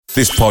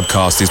This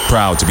podcast is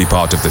proud to be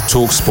part of the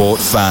TalkSport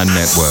Fan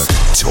Network.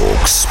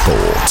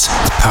 TalkSport.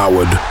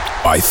 Powered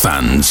by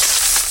fans.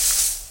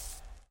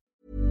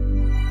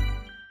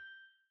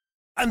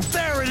 And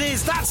there it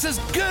is, that's as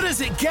good as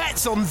it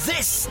gets on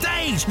this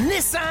stage.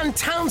 Nissan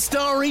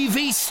Townstar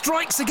EV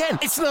strikes again.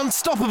 It's an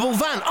unstoppable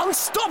van,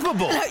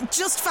 unstoppable.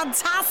 Just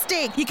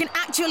fantastic. You can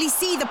actually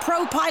see the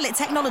ProPilot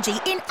technology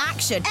in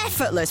action.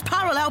 Effortless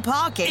parallel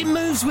parking. It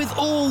moves with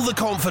all the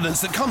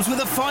confidence that comes with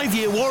a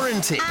 5-year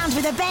warranty. And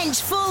with a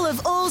bench full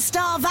of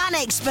all-star van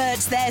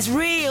experts, there's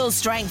real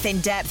strength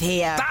in depth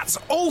here. That's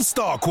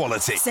all-star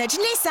quality. Search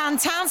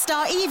Nissan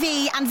Townstar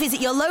EV and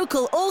visit your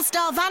local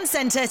all-star van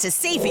centre to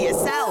see for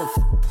yourself.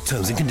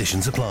 Terms and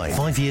conditions apply.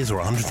 5 years or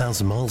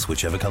 100,000 miles,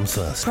 whichever comes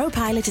first.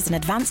 ProPilot is an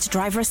advanced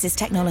driver assist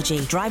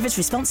technology. Driver's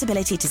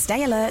responsibility to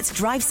stay alert,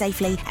 drive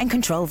safely, and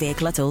control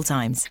vehicle at all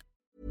times.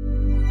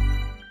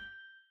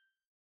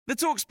 The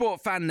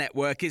TalkSport Fan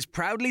Network is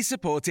proudly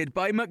supported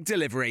by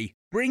McDelivery,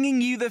 bringing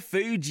you the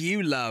food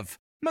you love.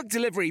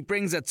 McDelivery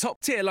brings a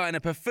top-tier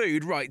lineup of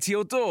food right to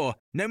your door.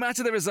 No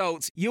matter the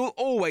result, you'll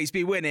always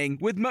be winning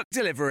with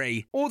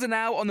McDelivery. Order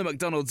now on the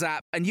McDonald's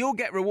app and you'll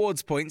get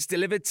rewards points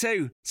delivered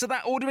too. So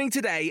that ordering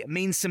today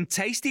means some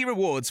tasty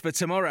rewards for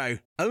tomorrow.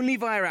 Only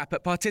via app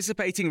at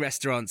participating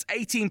restaurants.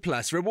 18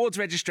 plus. Rewards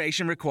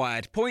registration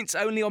required. Points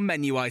only on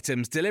menu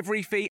items.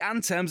 Delivery fee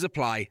and terms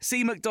apply.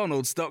 See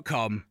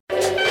mcdonalds.com.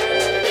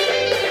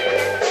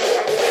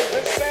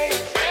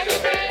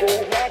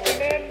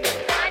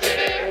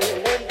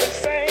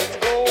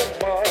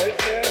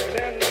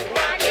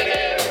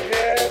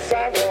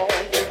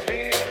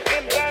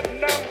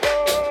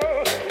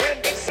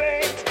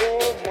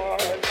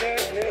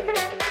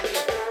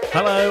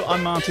 Hello,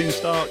 I'm Martin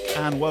Stark,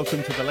 and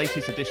welcome to the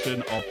latest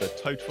edition of the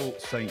Total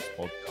Saints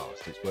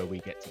podcast. It's where we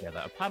get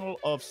together a panel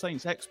of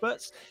Saints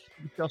experts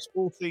to discuss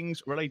all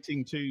things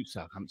relating to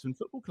Southampton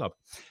Football Club.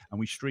 And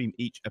we stream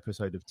each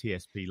episode of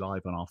TSP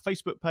live on our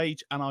Facebook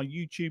page and our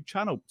YouTube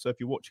channel. So if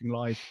you're watching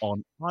live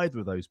on either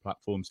of those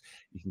platforms,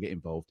 you can get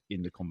involved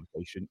in the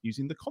conversation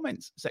using the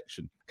comments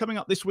section. Coming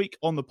up this week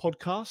on the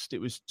podcast, it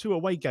was 2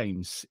 away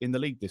games in the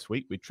league this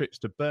week with trips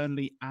to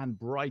Burnley and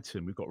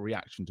Brighton. We've got a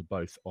reaction to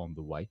both on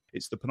the way.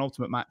 It's the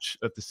penultimate match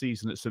of the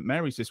season at St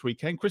Mary's this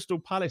weekend. Crystal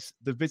Palace,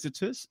 the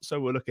visitors. So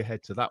we'll look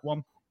ahead to that one.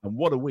 And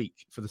what a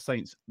week for the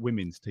Saints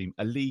women's team,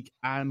 a league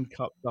and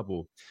cup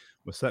double.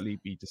 We'll certainly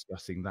be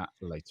discussing that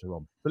later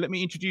on. But let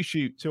me introduce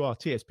you to our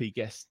TSP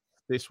guests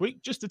this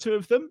week. Just the two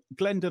of them.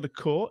 Glenn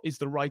Delacour is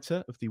the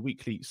writer of the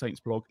weekly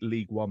Saints blog,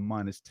 League One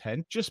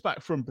 -10. Just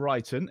back from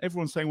Brighton.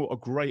 Everyone's saying what a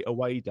great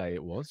away day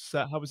it was.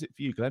 How was it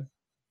for you, Glenn?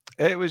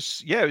 It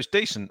was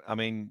decent. I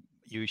mean,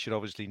 you should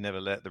obviously never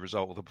let the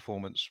result of the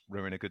performance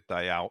ruin a good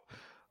day out.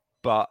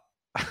 But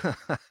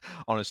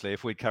honestly,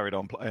 if we'd carried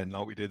on playing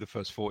like we did the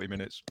first 40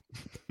 minutes,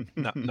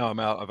 no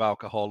amount of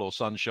alcohol or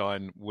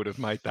sunshine would have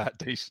made that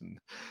decent,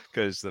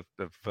 because the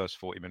first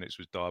 40 minutes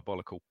was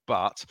diabolical.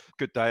 But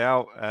good day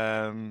out.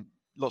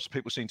 Lots of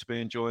people seem to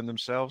be enjoying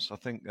themselves. I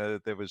think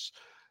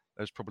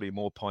there's probably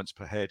more pints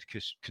per head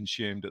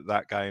consumed at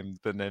that game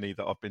than any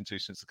that I've been to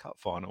since the cup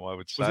final, I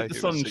would say. Was it the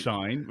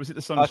sunshine? Was it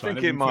the sunshine? I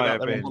think it might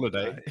have been.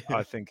 Holiday?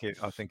 I think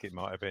it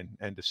might have been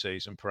end of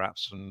season,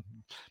 perhaps, and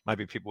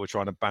maybe people were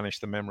trying to banish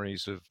the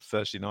memories of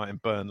Thursday night in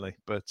Burnley.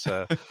 But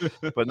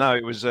but no,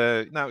 it was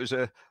a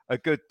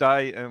good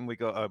day, and we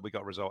got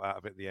a result out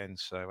of it at the end.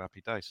 So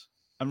happy days.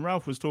 And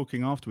Ralph was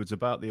talking afterwards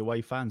about the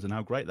away fans and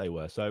how great they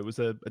were. So it was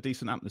a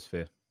decent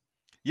atmosphere.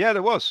 Yeah,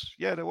 there was.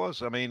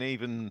 I mean,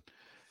 even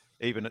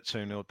at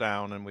 2-0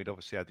 down, and we'd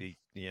obviously had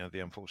the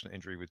unfortunate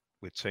injury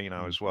with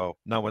Tino as well.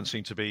 No one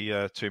seemed to be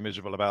too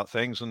miserable about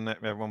things, and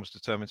everyone was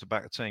determined to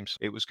back the team. So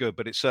it was good,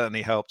 but it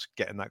certainly helped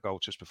getting that goal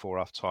just before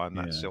half time.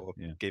 That sort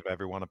of gave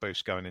everyone a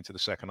boost going into the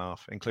second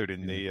half,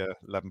 including the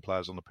 11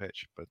 players on the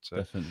pitch. But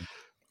definitely.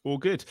 All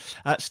good.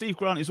 Steve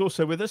Grant is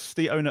also with us,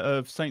 the owner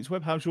of Saints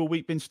Web. How's your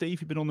week been,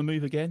 Steve? You've been on the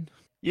move again?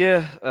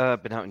 Yeah,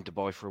 been out in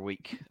Dubai for a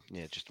week.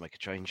 Yeah, just to make a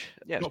change.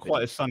 Yeah, not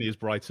quite as sunny as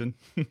Brighton.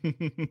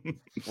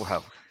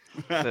 Well,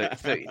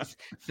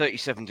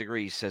 37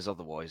 degrees says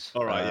otherwise.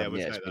 All right,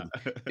 it's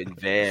been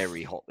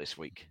very hot this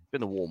week.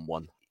 Been a warm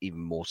one, even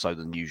more so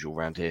than usual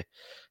around here.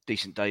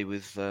 Decent day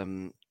with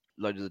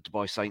load of the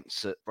Dubai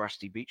Saints at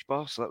Brasty Beach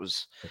Bar. So that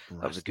was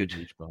a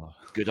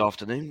good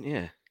afternoon.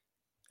 Yeah.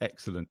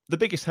 Excellent. The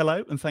biggest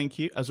hello and thank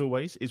you, as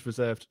always, is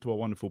reserved to our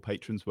wonderful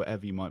patrons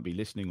wherever you might be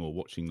listening or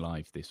watching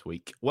live this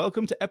week.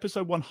 Welcome to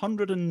episode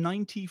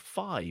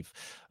 195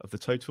 of the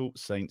Total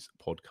Saints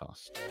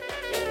podcast.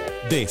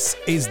 This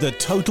is the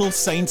Total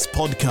Saints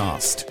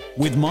podcast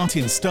with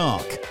Martin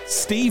Stark,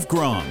 Steve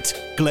Grant,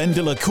 Glenn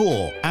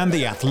Delacour, and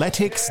the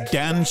Athletic's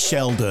Dan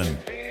Sheldon.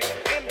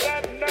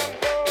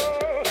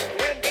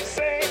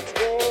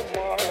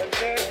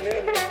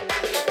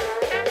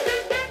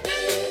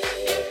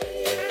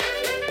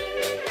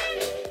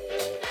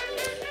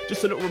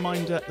 Just a little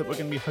reminder that we're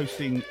going to be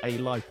hosting a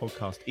live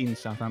podcast in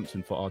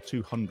Southampton for our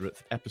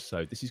 200th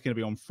episode. This is going to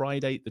be on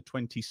Friday, the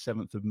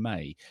 27th of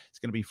May. It's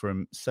going to be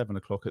from 7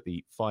 o'clock at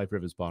the Five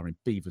Rivers Bar in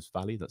Beavers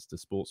Valley. That's the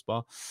sports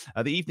bar.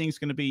 The evening is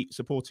going to be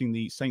supporting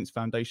the Saints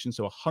Foundation,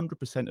 so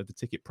 100% of the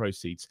ticket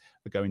proceeds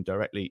are going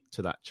directly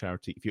to that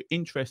charity. If you're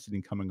interested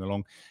in coming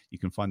along, you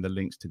can find the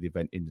links to the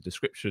event in the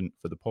description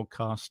for the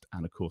podcast.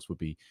 And of course, we'll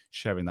be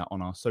sharing that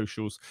on our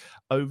socials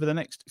over the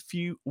next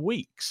few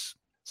weeks.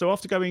 So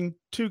after going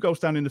 2 goals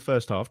down in the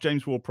first half,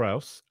 James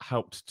Ward-Prowse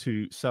helped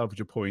to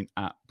salvage a point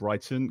at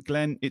Brighton.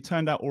 Glenn, it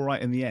turned out all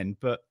right in the end,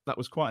 but that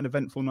was quite an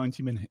eventful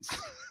 90 minutes.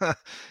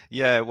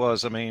 Yeah, it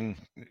was. I mean,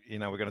 we're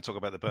going to talk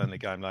about the Burnley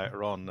game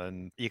later on,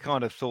 and you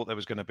kind of thought there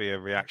was going to be a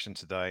reaction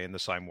today in the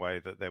same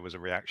way that there was a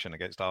reaction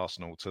against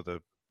Arsenal to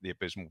the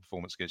abysmal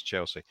performance against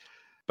Chelsea.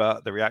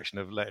 But the reaction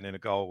of letting in a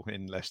goal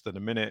in less than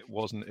a minute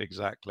wasn't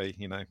exactly,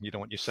 you don't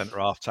want your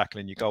centre-half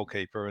tackling your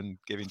goalkeeper and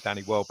giving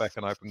Danny Welbeck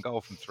an open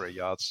goal from 3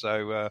 yards.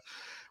 So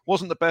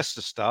wasn't the best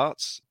of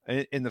starts.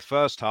 In the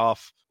first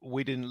half,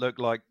 we didn't look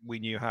like we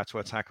knew how to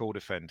attack or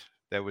defend.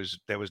 There was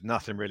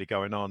nothing really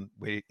going on.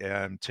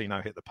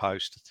 Tino hit the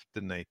post,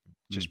 didn't he,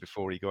 just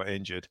before he got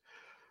injured.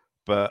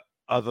 But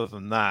other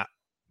than that,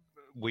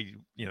 we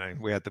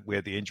had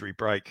the injury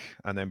break,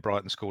 and then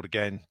Brighton scored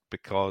again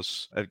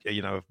because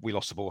we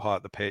lost the ball high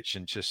at the pitch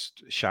and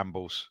just a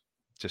shambles,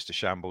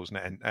 and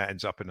it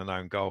ends up in an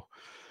own goal.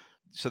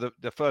 So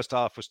the first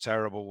half was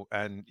terrible,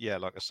 and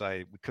like I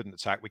say, we couldn't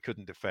attack, we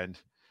couldn't defend.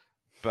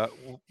 But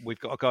we've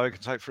got a guy who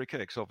can take free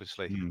kicks,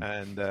 obviously.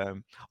 And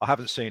I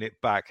haven't seen it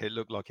back. It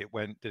looked like it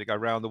went. Did it go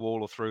round the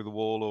wall or through the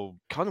wall? Or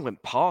kind of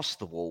went past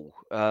the wall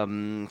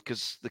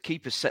because the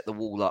keeper set the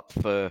wall up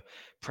for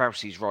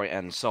Prowse's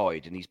right-hand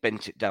side, and he's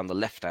bent it down the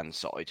left-hand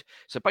side.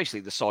 So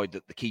basically the side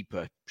that the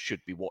keeper should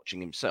be watching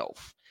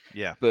himself.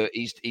 Yeah. But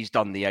he's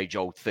done the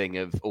age-old thing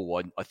of,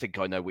 I think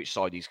I know which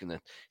side he's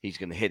gonna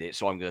hit it,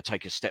 so I'm gonna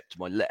take a step to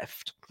my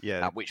left.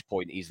 Yeah. At which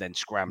point he's then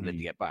scrambling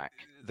to get back.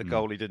 The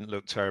goalie didn't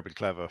look terribly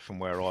clever from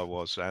where I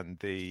was, and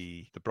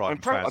the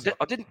Brighton fans.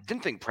 I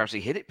didn't think Prowse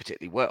hit it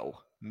particularly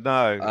well.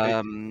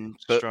 No.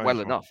 But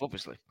well enough,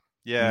 obviously.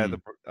 Yeah,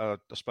 I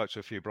spoke to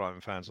a few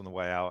Brighton fans on the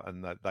way out,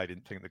 and they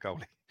didn't think the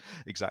goalie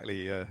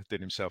exactly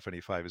did himself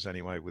any favours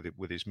anyway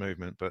with his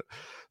movement. But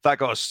that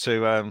got us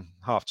to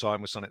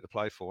half-time with something to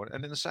play for.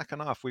 And in the second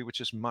half, we were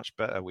just much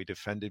better. We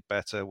defended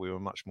better. We were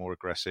much more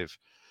aggressive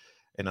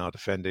in our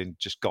defending,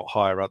 just got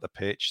higher up the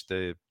pitch.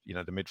 The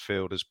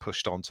midfielders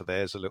pushed onto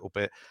theirs a little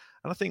bit.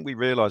 And I think we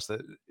realised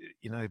that,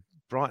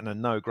 Brighton are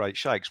no great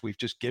shakes. We've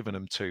just given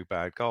them 2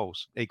 bad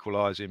goals.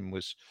 Equalising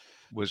was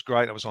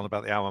great. That was on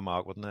about the hour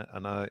mark, wasn't it?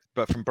 And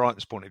but from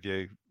Brighton's point of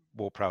view,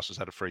 Ward-Prowse has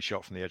had a free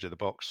shot from the edge of the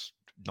box,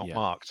 not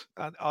marked.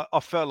 And I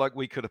felt like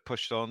we could have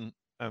pushed on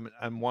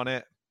and won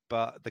it,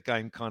 but the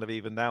game kind of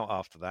evened out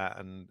after that.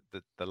 And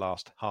the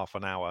last half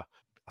an hour,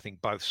 I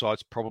think both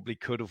sides probably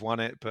could have won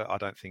it, but I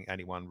don't think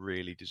anyone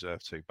really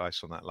deserved to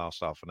based on that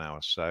last half an hour.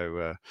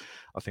 So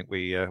I think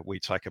we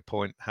take a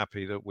point,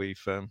 happy that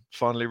we've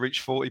finally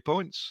reached 40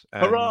 points.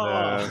 And,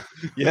 hurrah!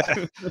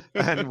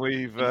 And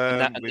we've...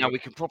 now we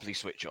can properly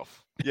switch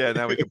off. Yeah,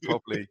 now we can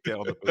properly get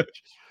on the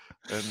pitch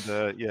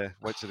and,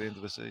 wait till the end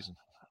of the season.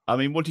 I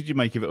mean, what did you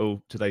make of it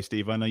all today,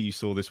 Steve? I know you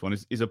saw this one.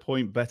 Is a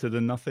point better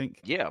than nothing?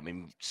 Yeah, I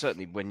mean,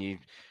 certainly when you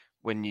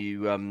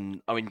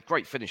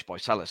great finish by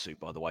Salisu,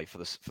 by the way, for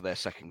their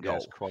second goal.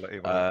 Yes, quality.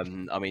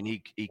 I mean,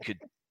 he could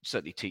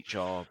certainly teach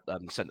our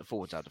centre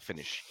forwards how to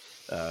finish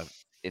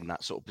in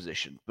that sort of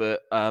position.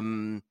 But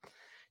I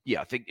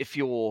think if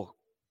you're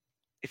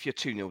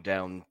 2-0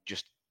 down,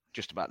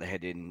 just about to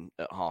head in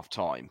at half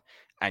time,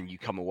 and you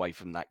come away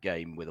from that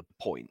game with a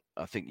point,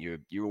 I think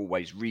you're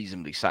always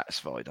reasonably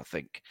satisfied. I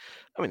think.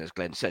 I mean, as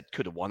Glenn said,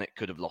 could have won it,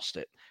 could have lost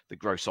it. The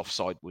gross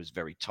offside was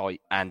very tight,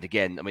 and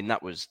again, I mean,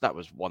 that was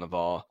one of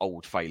our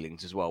old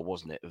failings as well,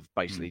 wasn't it? Of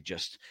basically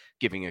just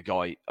giving a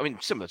guy. I mean,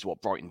 similar to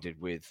what Brighton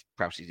did with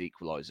Prowse's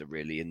equaliser,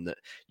 really, in that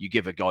you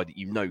give a guy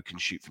that can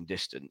shoot from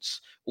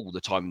distance all the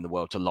time in the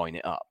world to line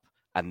it up,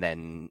 and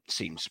then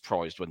seem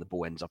surprised when the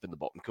ball ends up in the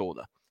bottom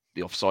corner.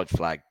 The offside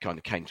flag kind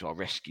of came to our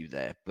rescue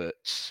there, but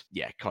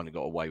kind of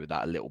got away with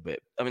that a little bit.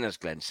 I mean, as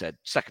Glenn said,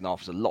 second half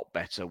was a lot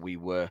better. We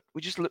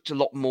just looked a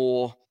lot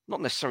more,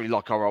 not necessarily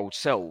like our old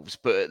selves,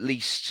 but at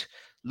least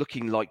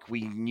looking like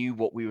we knew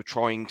what we were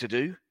trying to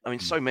do. I mean,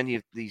 so many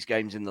of these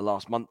games in the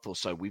last month or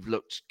so, we've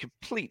looked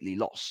completely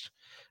lost,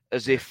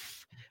 as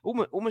if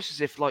almost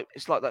as if like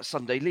it's like that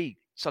Sunday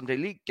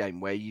League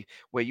game where you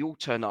all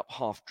turn up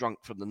half drunk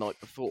from the night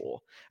before,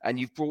 and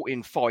you've brought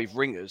in 5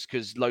 ringers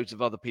because loads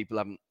of other people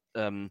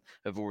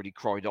have already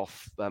cried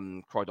off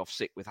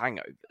sick with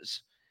hangovers,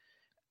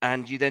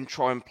 and you then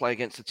try and play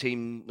against the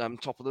team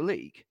top of the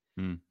league,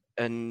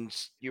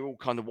 and you're all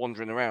kind of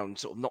wandering around,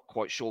 sort of not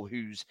quite sure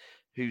who's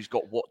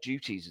got what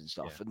duties and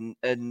stuff. And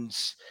I mean,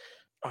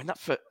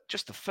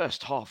 just the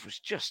first half was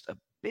just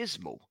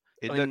abysmal.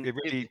 It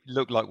really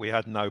looked like we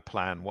had no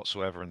plan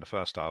whatsoever in the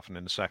first half, and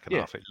in the second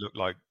half, it looked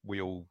like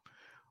we all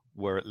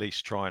were at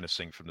least trying to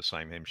sing from the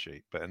same hymn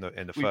sheet. But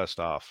in the first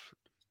half,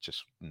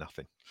 just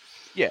nothing.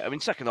 Yeah, I mean,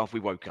 second half we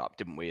woke up,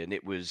 didn't we? And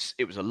it was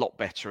a lot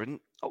better. And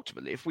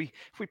ultimately, if we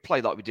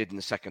play like we did in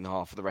the second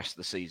half for the rest of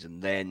the season,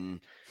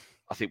 then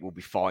I think we'll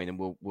be fine, and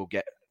we'll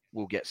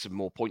get some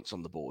more points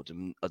on the board.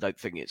 And I don't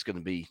think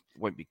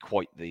won't be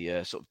quite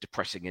the sort of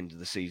depressing end of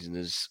the season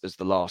as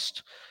the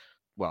last.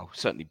 Well,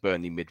 certainly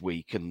Burnley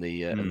midweek and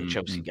the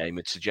Chelsea game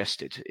had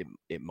suggested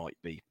it might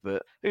be,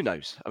 but who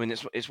knows? I mean,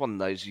 it's one of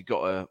those you've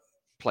got to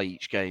play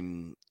each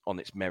game on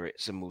its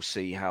merits, and we'll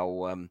see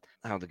how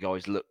the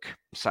guys look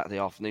Saturday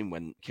afternoon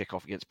when kick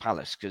off against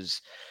Palace.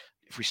 Because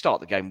if we start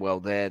the game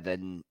well there,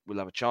 then we'll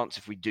have a chance.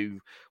 If we do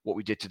what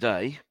we did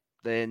today,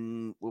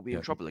 then we'll be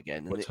in trouble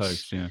again. And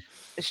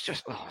it's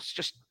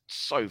just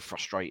so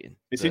frustrating.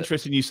 It's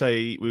interesting you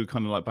say we were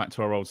kind of like back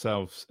to our old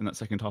selves in that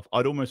second half.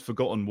 I'd almost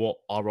forgotten what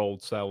our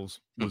old selves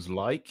was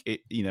like.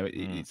 It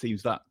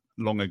seems that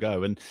long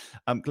ago. And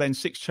Glenn,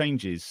 6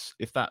 changes.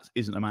 If that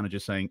isn't a manager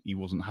saying he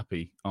wasn't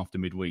happy after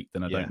midweek,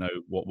 then I don't know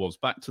what was.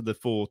 Back to the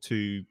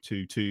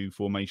 4-2-2-2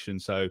 formation.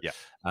 So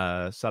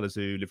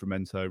Salazar,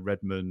 Livramento,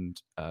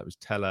 Redmond, it was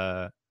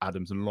Teller,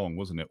 Adams and Long,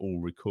 wasn't it? All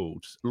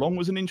recalled. Long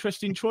was an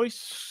interesting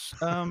choice,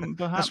 perhaps.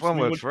 That's one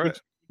word for it.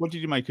 What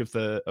did you make of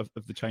the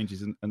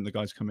changes and the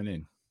guys coming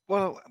in?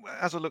 Well,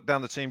 as I looked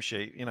down the team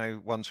sheet,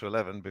 1 to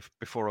 11,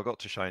 before I got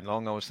to Shane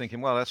Long, I was thinking,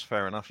 well, that's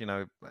fair enough.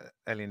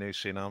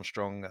 Elyounoussi and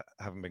Armstrong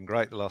haven't been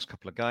great the last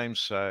couple of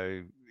games.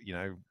 So,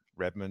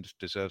 Redmond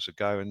deserves a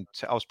go. And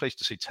I was pleased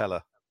to see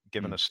Teller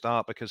given a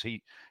start, because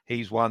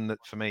he's one that,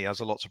 for me, has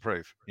a lot to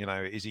prove.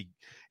 Is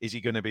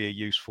he going to be a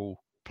useful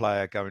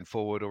player going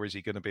forward, or is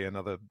he going to be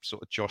another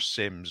sort of Josh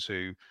Sims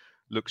who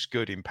looks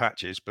good in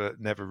patches, but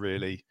never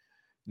really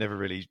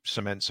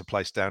cements a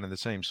place down in the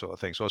team sort of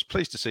thing. So I was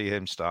pleased to see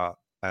him start.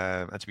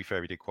 And to be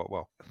fair, he did quite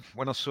well.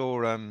 When I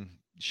saw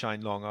Shane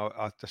Long,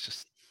 I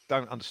just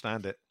don't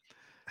understand it,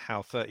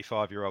 how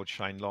 35-year-old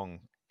Shane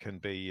Long can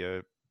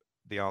be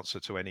the answer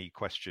to any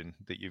question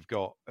that you've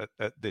got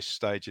at this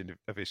stage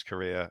of his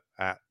career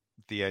at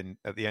the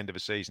end of a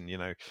season.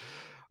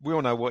 We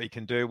all know what he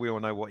can do. We all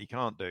know what he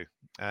can't do.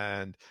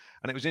 And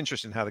it was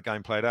interesting how the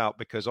game played out,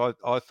 because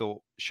I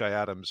thought Che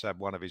Adams had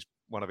one of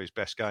his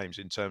best games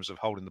in terms of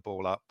holding the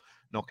ball up,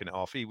 knocking it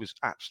off. He was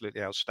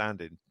absolutely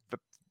outstanding, but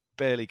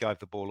barely gave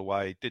the ball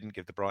away, didn't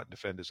give the Brighton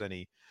defenders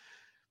any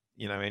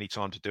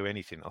time to do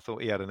anything. I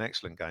thought he had an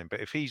excellent game. But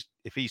if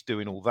he's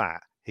doing all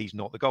that, he's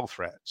not the goal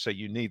threat. So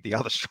you need the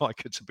other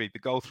striker to be the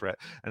goal threat.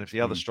 And if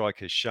the other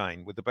striker is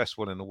Shane, with the best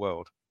one in the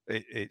world,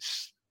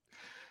 it's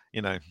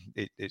not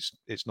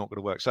going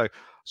to work. So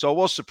I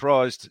was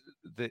surprised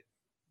that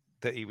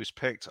he was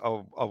picked.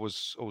 I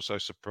was also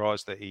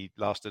surprised that he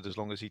lasted as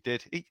long as he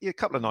did. He had a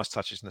couple of nice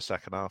touches in the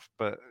second half,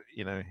 but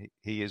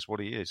he is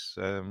what he is.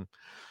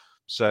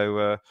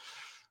 Sorry,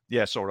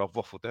 I've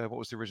waffled there. What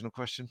was the original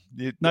question?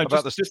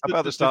 About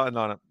the starting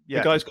lineup. Yeah,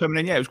 the guys coming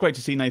in. Yeah, it was great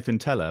to see Nathan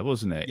Teller,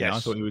 wasn't it? Yes. I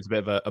thought he was a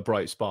bit of a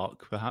bright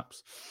spark,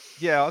 perhaps.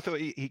 Yeah, I thought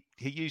he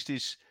used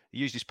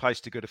his pace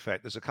to good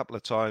effect. There's a couple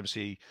of times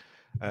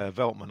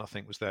Veltman, I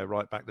think, was there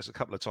right back. There's a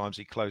couple of times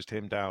he closed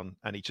him down,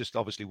 and he just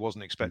obviously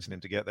wasn't expecting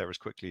him to get there as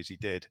quickly as he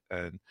did.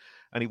 And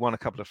he won a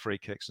couple of free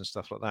kicks and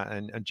stuff like that,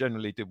 and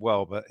generally did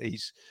well. But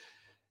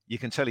you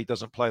can tell he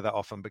doesn't play that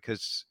often,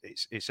 because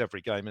it's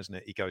every game, isn't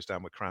it? He goes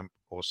down with cramp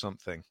or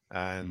something,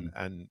 and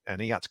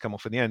he had to come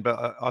off in the end.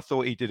 But I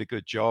thought he did a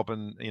good job,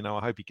 and I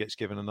hope he gets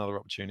given another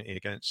opportunity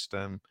against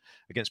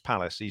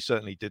Palace. He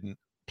certainly didn't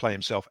play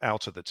himself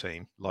out of the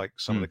team like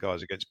some of the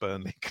guys against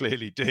Burnley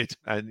clearly did,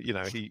 and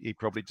he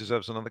probably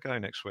deserves another go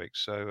next week.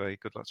 So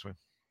good luck to him.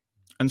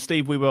 And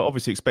Steve, we were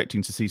obviously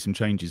expecting to see some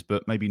changes,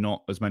 but maybe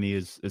not as many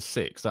as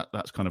 6.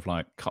 That's kind of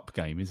like cup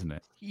game, isn't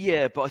it?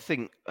 Yeah, but I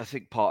think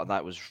part of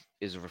that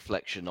is a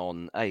reflection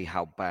on A,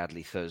 how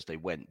badly Thursday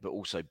went, but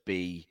also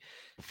B,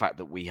 the fact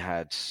that we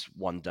had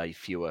one day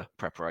fewer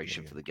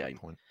preparation for the game.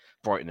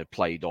 Brighton had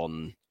played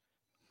on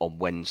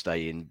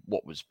Wednesday in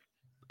what was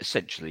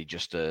essentially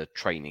just a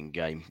training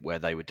game where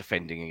they were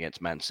defending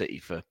against Man City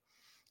for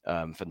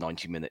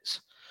 90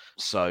 minutes.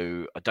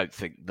 So I don't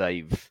think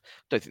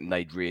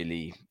they'd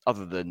really,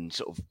 other than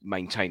sort of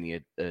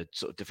maintaining a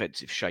sort of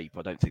defensive shape,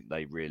 I don't think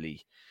they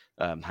really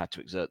had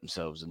to exert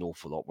themselves an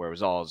awful lot.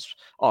 Whereas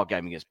our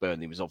game against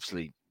Burnley was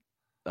obviously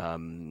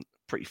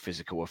pretty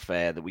physical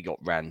affair that we got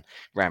ran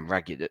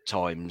ragged at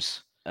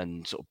times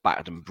and sort of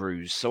battered and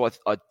bruised. So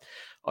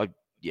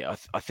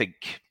I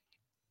think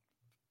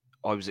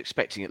I was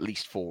expecting at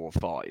least 4 or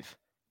 5.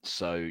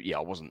 So yeah,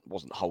 I wasn't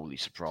wholly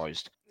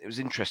surprised. It was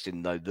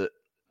interesting though that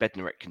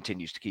Bednarek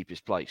continues to keep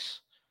his place.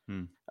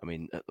 I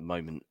mean, at the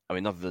moment,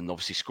 other than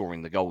obviously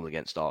scoring the goal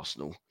against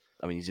Arsenal,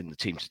 he's in the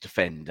team to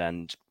defend,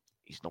 and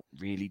he's not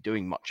really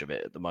doing much of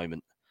it at the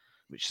moment,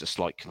 which is a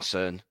slight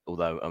concern.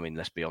 Although,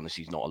 let's be honest,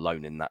 he's not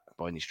alone in that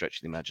by any stretch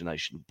of the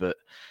imagination. But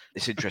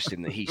it's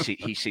interesting that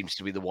he seems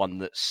to be the one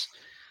that's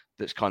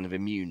kind of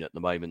immune at the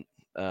moment,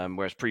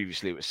 whereas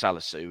previously it was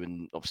Salisu,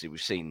 and obviously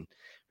we've seen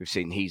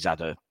he's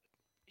had a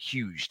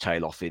huge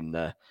tail off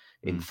in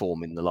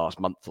form in the last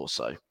month or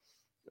so.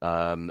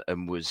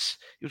 and was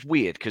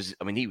weird because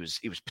I mean he was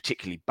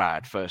particularly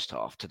bad first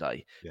half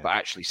today, but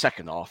actually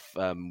second half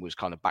was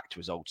kind of back to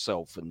his old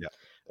self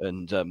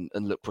and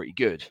looked pretty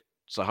good.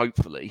 So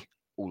hopefully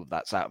all of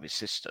that's out of his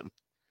system,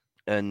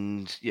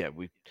 and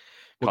we're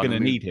going to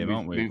need him,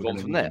 aren't we? Move on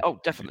from there. Oh,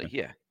 definitely,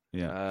 yeah.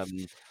 Yeah.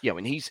 I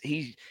mean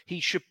he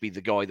should be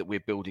the guy that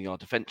we're building our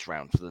defence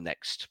around for the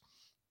next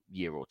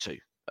year or two,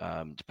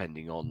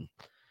 depending on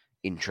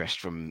interest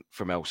from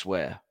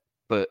elsewhere.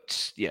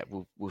 But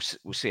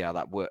we'll see how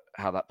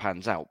that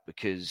pans out,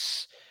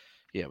 because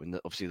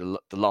obviously the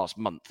last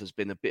month has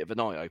been a bit of an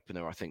eye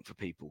opener, I think, for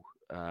people.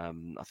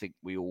 I think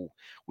we all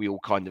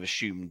kind of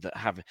assumed that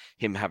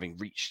having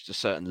reached a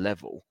certain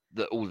level,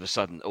 that all of a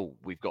sudden,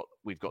 we've got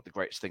the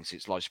greatest thing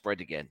since sliced bread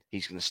again.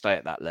 He's going to stay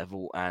at that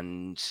level,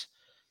 and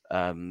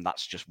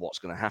that's just what's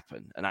going to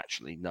happen. And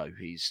actually, no,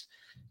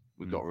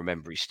 we've got to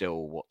remember he's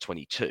still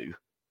 22,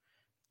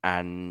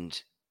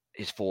 and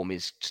his form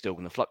is still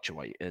going to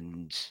fluctuate,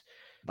 and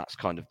that's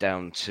kind of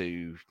down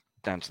to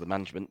the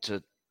management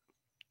to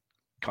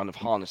kind of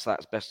harness that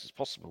as best as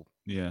possible.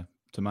 Yeah,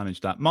 to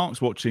manage that.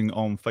 Mark's watching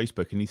on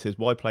Facebook, and he says,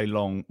 "Why play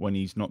Long when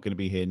he's not going to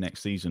be here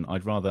next season?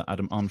 I'd rather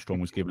Adam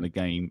Armstrong was given a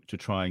game to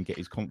try and get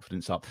his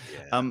confidence up."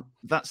 Yeah.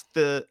 That's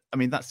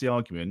the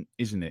argument,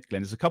 isn't it,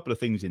 Glenn? There's a couple of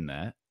things in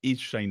there. Is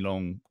Shane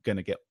Long going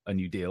to get a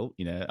new deal?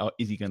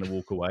 Is he going to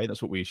walk away?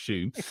 That's what we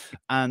assume.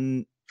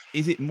 And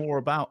is it more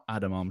about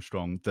Adam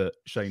Armstrong that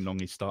Shane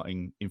Long is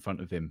starting in front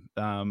of him?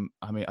 I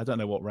mean, I don't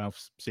know what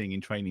Ralph's seeing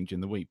in training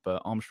during the week,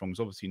 but Armstrong's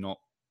obviously not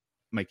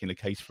making a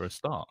case for a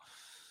start.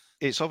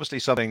 It's obviously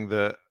something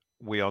that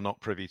we are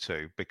not privy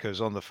to, because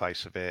on the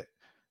face of it,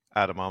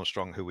 Adam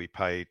Armstrong, who we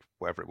paid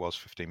whatever it was,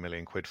 15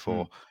 million quid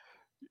for,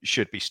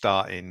 should be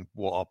starting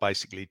what are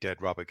basically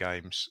dead rubber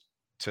games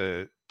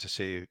to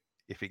see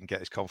if he can get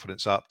his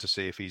confidence up, to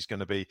see if he's going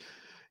to be,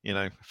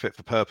 fit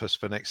for purpose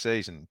for next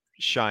season.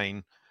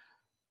 Shane,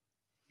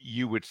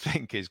 you would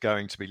think, is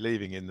going to be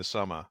leaving in the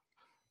summer,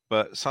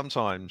 but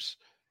sometimes,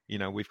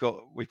 we've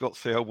got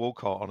Theo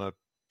Walcott on a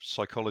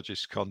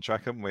psychologist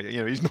contract, haven't we?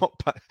 He's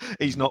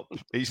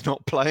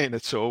not playing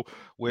at all.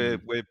 We're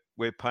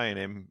paying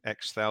him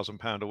X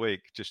 £1,000 a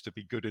week just to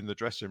be good in the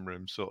dressing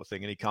room, sort of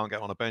thing, and he can't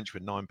get on a bench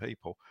with 9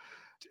 people.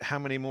 How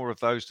many more of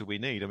those do we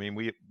need? I mean,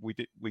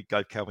 we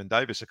gave Kelvin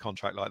Davis a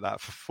contract like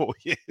that for 4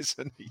 years,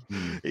 and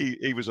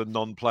he was a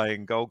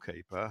non-playing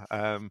goalkeeper.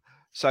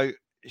 So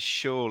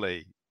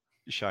surely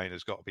Shane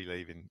has got to be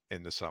leaving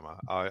in the summer.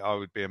 I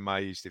would be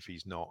amazed if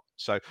he's not.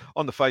 So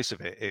on the face of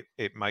it,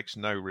 it makes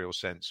no real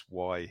sense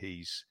why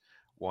he's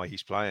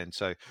playing.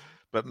 So,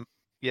 but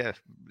yeah,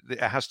 it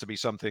has to be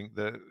something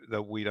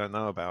that we don't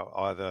know about.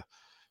 Either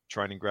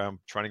training ground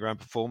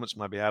performance.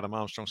 Maybe Adam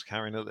Armstrong's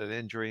carrying an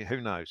injury.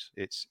 Who knows?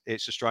 It's a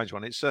strange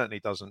one. It certainly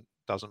doesn't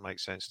make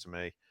sense to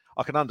me.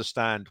 I can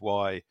understand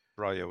why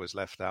Broja was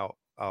left out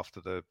after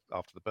the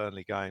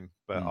Burnley game,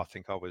 but I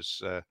think I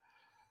was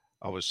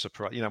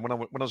surprised. When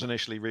I was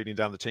initially reading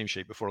down the team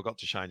sheet before I got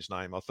to Shane's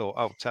name, I thought,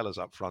 Teller's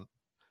up front,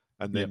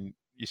 and then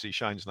you see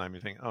Shane's name, and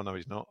you think, oh no,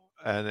 he's not,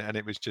 and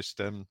it was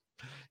just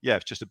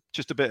it's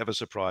just a bit of a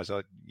surprise.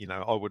 I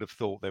would have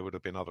thought there would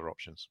have been other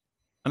options.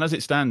 And as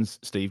it stands,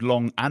 Steve,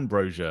 Long and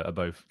Broja are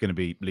both going to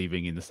be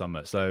leaving in the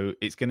summer. So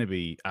it's going to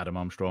be Adam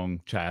Armstrong,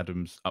 Che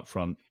Adams up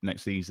front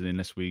next season,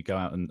 unless we go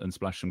out and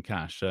splash some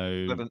cash. So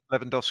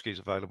Lewandowski's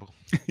available.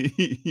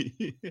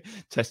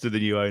 Test of the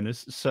new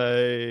owners.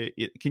 So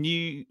can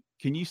you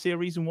see a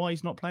reason why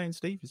he's not playing,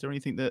 Steve? Is there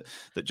anything that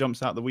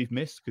jumps out that we've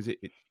missed? Because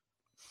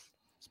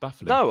it's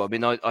baffling. No, I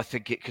mean, I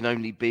think it can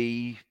only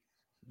be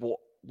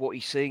what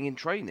he's seeing in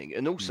training,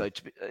 and also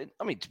to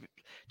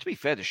be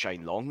fair to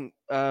Shane Long,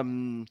 I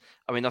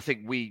mean, I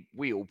think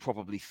we all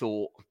probably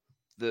thought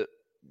that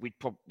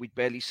we'd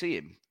barely see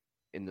him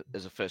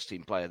as a first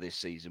team player this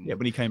season. Yeah,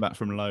 when he came back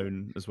from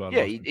loan as well.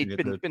 Yeah, he'd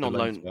been on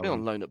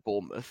loan at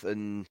Bournemouth,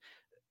 and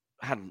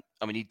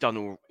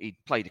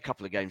he'd played a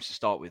couple of games to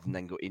start with and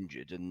then got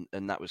injured,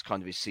 and that was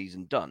kind of his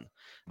season done.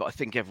 But I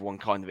think everyone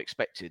kind of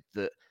expected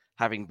that,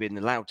 having been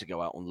allowed to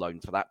go out on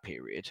loan for that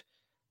period,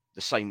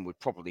 the same would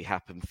probably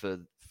happen for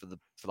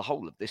the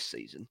whole of this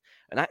season.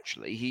 And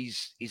actually,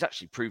 he's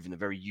actually proven a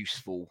very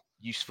useful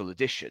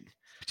addition,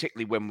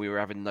 particularly when we were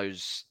having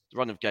those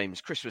run of games,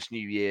 Christmas,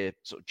 New Year,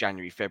 sort of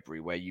January, February,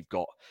 where you've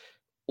got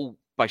all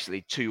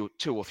basically two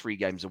or three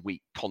games a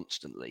week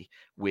constantly,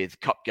 with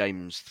cup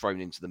games thrown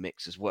into the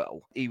mix as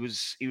well. He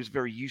was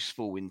very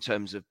useful in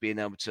terms of being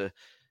able to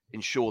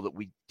ensure that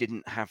we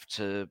didn't have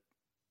to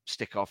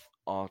stick off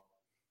our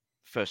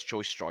first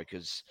choice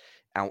strikers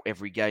out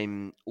every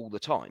game all the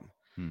time.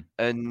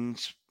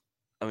 And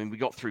I mean, we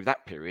got through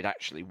that period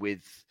actually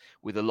with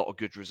a lot of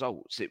good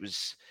results. It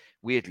was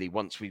weirdly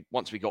once we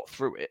got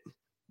through it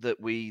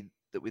that we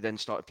then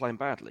started playing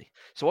badly.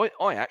 So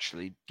I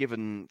actually,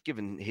 given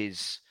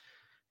his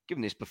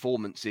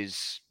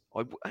performances,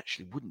 I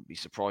actually wouldn't be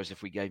surprised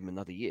if we gave him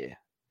another year.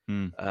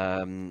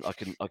 I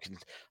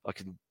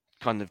can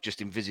kind of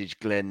just envisage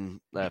Glenn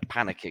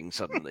panicking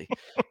suddenly.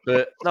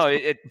 But no,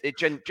 it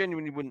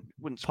genuinely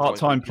wouldn't surprise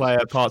Part-time me, player,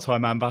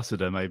 part-time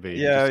ambassador, maybe.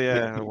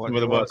 Yeah. With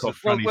the work off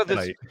Franny's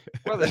plate.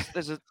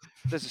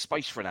 there's a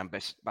space for an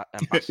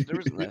ambassador,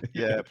 isn't there?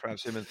 Yeah,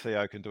 perhaps him and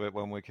Theo can do it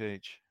 1 week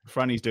each.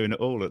 Franny's doing it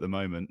all at the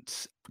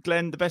moment.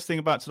 Glenn, the best thing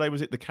about today,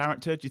 was it the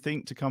character, do you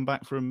think, to come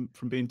back from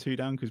being 2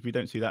 down? Because we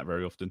don't see that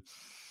very often.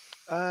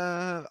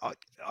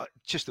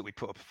 Just that we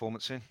put a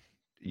performance in,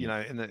 you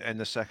know, in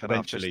the second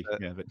Eventually,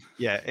 half.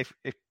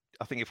 If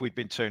I think if we'd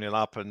been 2-0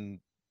 up and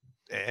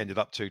it ended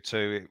up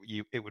 2-2,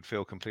 it would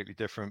feel completely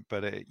different.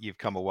 But you've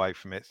come away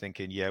from it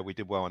thinking, yeah, we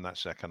did well in that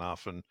second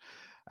half, and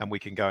we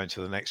can go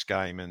into the next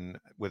game and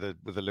with a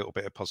little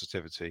bit of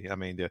positivity. I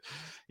mean,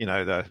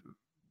 the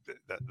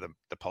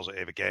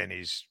positive again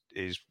is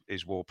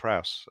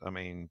Ward-Prowse. I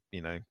mean,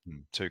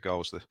 2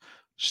 goals, the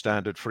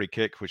standard free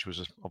kick, which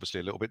was obviously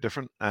a little bit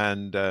different,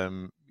 and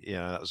that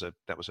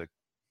was a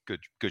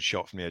good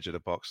shot from the edge of the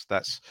box.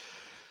 That's,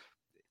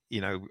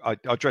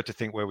 I dread to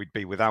think where we'd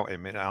be without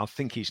him. And I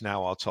think he's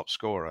now our top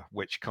scorer,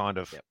 which kind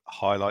of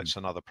highlights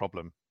another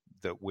problem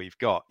that we've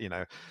got.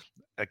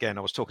 Again,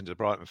 I was talking to the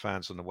Brighton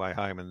fans on the way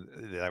home, and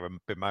they were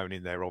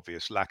bemoaning their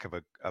obvious lack of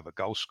a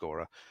goal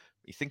scorer.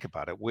 You think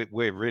about it,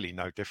 we're really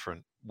no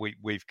different.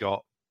 We've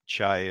got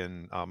Che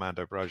and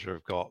Armando Broja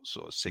have got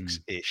sort of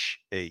 6-ish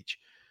each,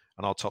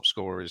 and our top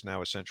scorer is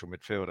now a central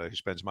midfielder who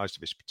spends most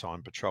of his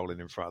time patrolling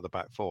in front of the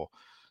back 4.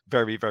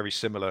 Very, very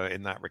similar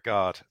in that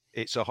regard.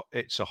 It's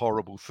a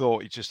horrible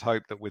thought. You just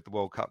hope that with the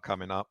World Cup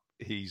coming up,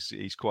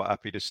 he's quite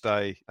happy to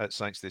stay at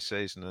Saints this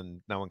season,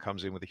 and no one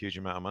comes in with a huge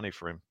amount of money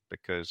for him,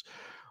 because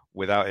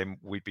without him,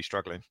 we'd be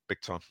struggling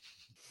big time.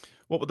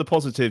 What were the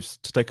positives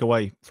to take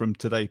away from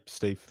today,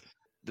 Steve?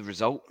 The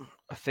result,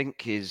 I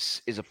think,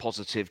 is a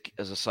positive,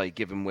 as I say,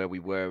 given where we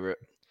were at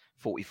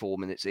 44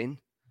 minutes in.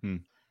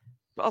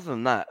 But other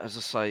than that, as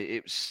I say,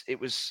 it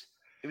was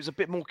a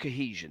bit more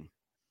cohesion,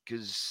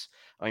 because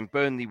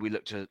Burnley, we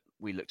looked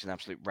an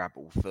absolute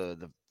rabble for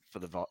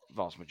the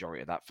vast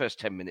majority of that. First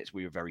 10 minutes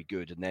we were very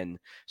good, and then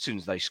as soon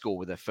as they score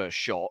with their first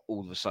shot,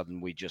 all of a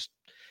sudden we just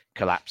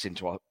collapse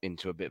into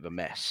a bit of a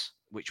mess,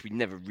 which we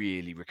never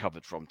really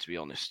recovered from, to be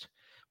honest.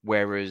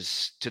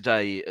 Whereas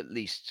today, at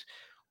least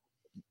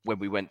when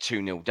we went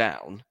 2-0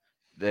 down,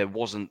 there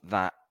wasn't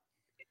that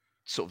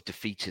sort of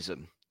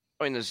defeatism.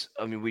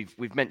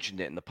 We've mentioned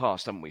it in the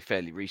past, haven't we,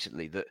 fairly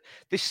recently, that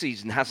this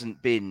season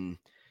hasn't been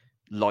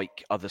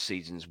like other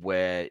seasons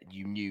where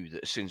you knew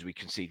that as soon as we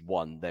concede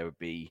 1, there would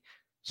be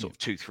sort of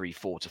 2, 3,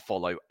 4 to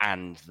follow,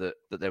 and that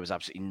there was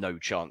absolutely no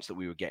chance that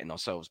we were getting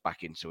ourselves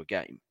back into a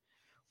game.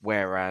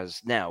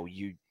 Whereas now,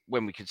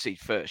 when we concede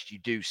first, you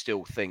do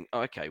still think,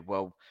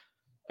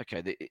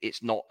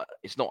 it's not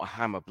a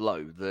hammer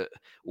blow that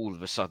all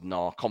of a sudden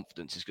our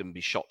confidence is going to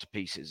be shot to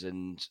pieces,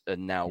 and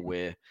now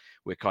we're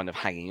kind of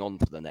hanging on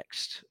for the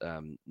next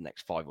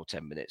 5 or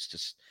 10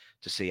 minutes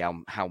to see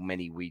how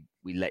many we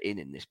let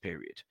in this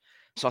period.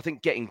 So I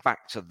think getting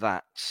back to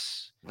that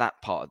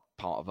part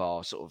of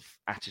our sort of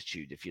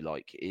attitude, if you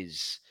like,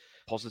 is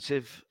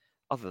positive.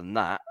 Other than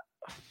that,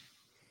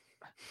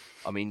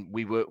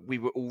 we were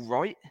all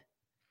right,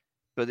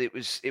 but it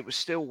was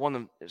still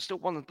one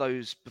of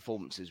those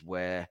performances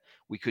where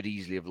we could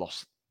easily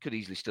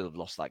still have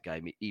lost that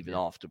game, even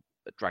after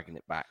dragging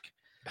it back.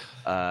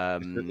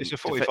 It's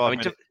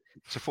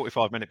a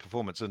 45-minute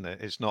performance, isn't it?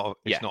 It's not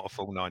a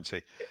full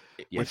 90.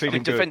 We're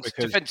feeling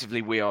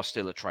defensively, we are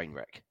still a train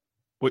wreck.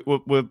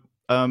 We're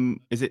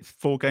is it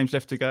 4 games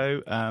left to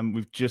go?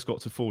 We've just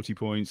got to 40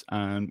 points,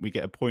 and we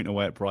get a point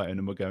away at Brighton,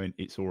 and we're going,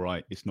 it's all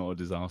right, it's not a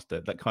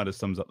disaster. That kind of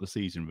sums up the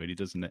season, really,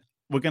 doesn't it?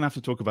 We're going to have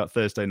to talk about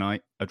Thursday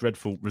night, a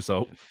dreadful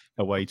result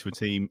away to a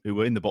team who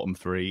were in the bottom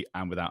 3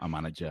 and without a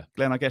manager.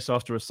 Glenn, I guess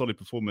after a solid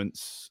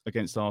performance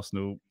against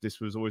Arsenal, this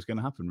was always going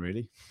to happen,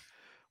 really.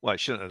 Well, it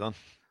shouldn't have done.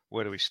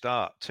 Where do we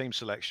start? Team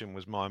selection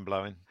was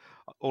mind-blowing.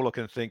 All I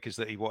can think is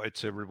that he wanted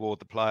to reward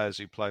the players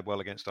who played well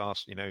against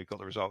Arsenal. He got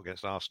the result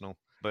against Arsenal,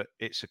 but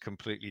it's a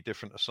completely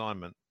different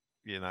assignment.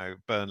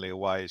 Burnley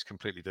away is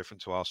completely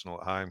different to Arsenal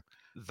at home.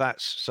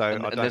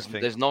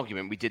 There's an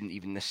argument we didn't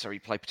even necessarily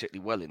play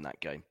particularly well in that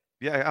game.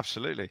 Yeah,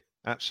 absolutely.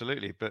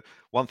 But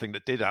one thing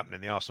that did happen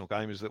in the Arsenal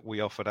game is that we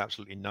offered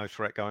absolutely no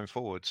threat going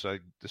forward. So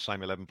the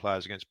same 11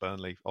 players against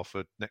Burnley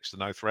offered next to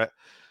no threat.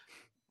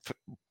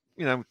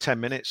 10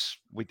 minutes,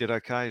 we did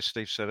okay, as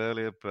Steve said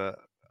earlier,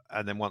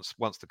 and then once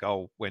the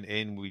goal went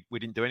in, we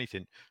didn't do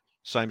anything.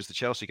 Same as the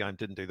Chelsea game,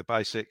 didn't do the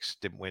basics,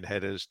 didn't win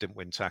headers, didn't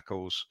win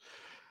tackles,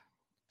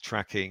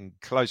 tracking,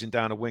 closing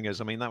down the wingers.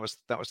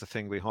 That was the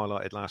thing we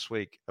highlighted last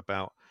week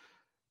about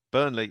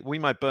Burnley. We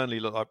made Burnley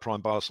look like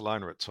prime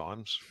Barcelona at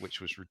times,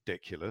 which was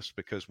ridiculous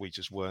because we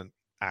just weren't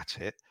at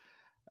it.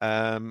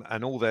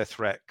 And all their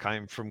threat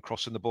came from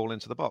crossing the ball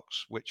into the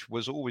box, which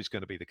was always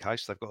going to be the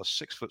case. They've got a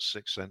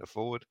 6'6" centre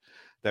forward.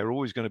 They're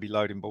always going to be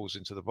loading balls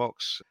into the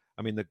box.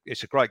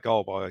 It's a great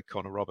goal by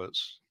Connor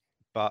Roberts,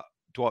 but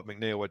Dwight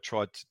McNeil had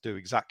tried to do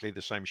exactly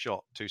the same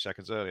shot 2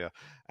 seconds earlier,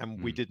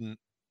 and we didn't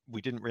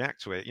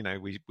react to it.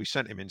 We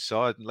sent him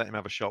inside and let him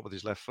have a shot with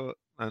his left foot,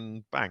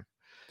 and bang.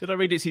 Did I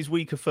read it's his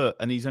weaker foot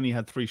and he's only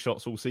had 3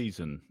 shots all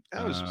season?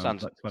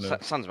 Sounds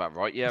about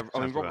right. Yeah, I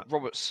mean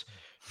Roberts.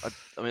 I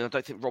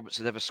don't think Roberts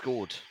had ever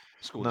scored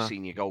a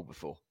senior goal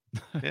before.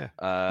 Yeah,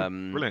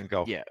 brilliant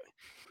goal. Yeah,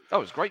 that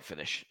was a great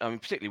finish. I mean,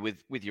 particularly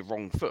with your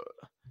wrong foot.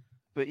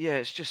 But yeah,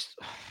 it's just.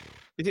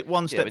 Is it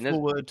one step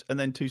forward and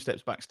then 2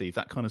 steps back, Steve?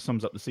 That kind of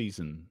sums up the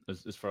season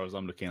as far as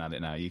I'm looking at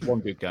it now. You one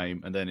good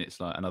game and then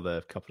it's like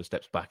another couple of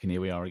steps back, and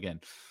here we are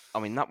again. I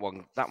mean, that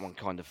one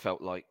kind of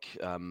felt like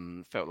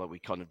we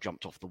kind of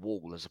jumped off the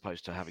wall as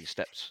opposed to having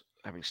steps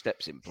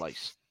in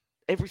place.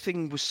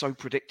 Everything was so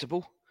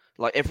predictable.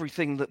 Like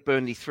everything that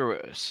Burnley threw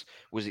at us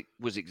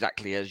was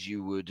exactly as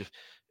you would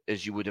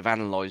have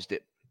analysed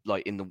it,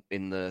 like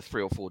in the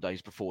 3 or 4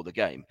 days before the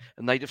game,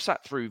 and they'd have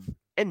sat through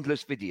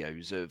endless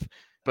videos of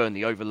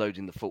Burnley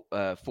overloading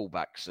the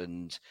fullbacks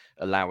and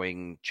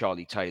allowing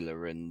Charlie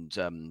Taylor and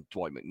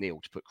Dwight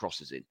McNeil to put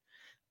crosses in.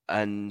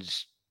 And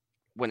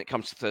when it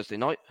comes to Thursday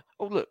night,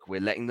 oh look,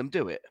 we're letting them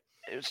do it.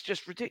 It's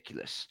just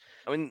ridiculous.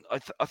 I mean,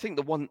 I think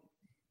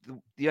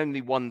the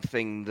only one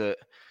thing that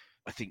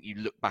I think you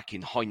look back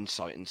in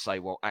hindsight and say,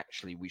 well,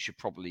 actually,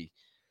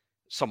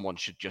 someone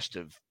should just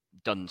have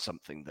done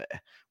something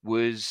there,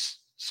 was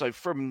so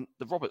from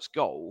the Roberts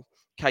goal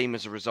came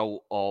as a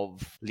result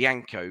of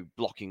Lianco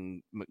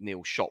blocking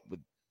McNeil's shot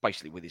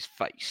with his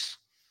face.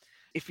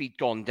 If he'd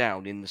gone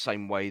down in the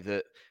same way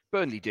that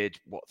Burnley did,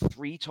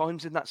 3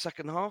 times in that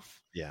second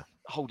half? Yeah.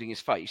 Holding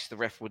his face, the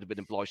ref would have been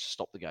obliged to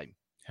stop the game.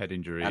 Head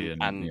injury.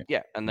 And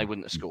they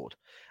wouldn't have scored.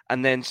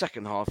 And then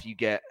second half, you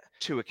get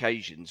 2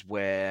 occasions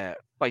where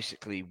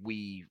basically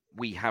we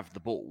have the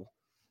ball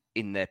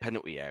in their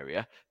penalty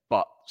area,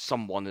 but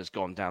someone has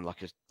gone down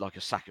like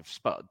a sack of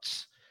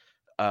spuds,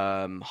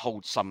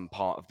 hold some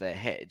part of their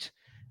head,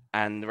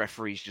 and the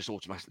referees just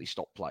automatically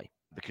stop play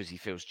because he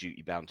feels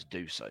duty bound to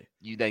do so.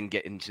 You then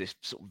get into this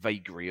sort of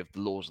vagary of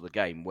the laws of the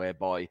game,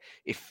 whereby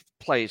if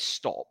players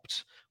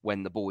stopped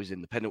when the ball is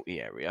in the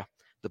penalty area,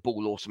 the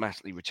ball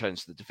automatically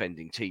returns to the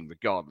defending team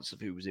regardless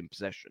of who was in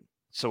possession.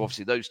 So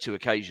obviously those 2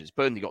 occasions,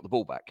 Burnley got the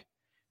ball back,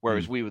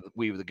 whereas we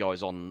were the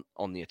guys on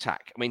the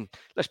attack. I mean,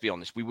 let's be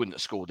honest, we wouldn't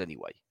have scored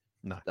anyway.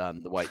 No,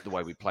 the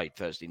way we played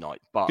Thursday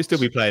night, but you'll still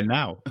be playing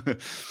now.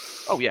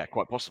 Oh yeah,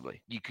 quite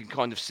possibly. You can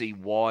kind of see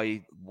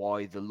why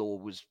the law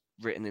was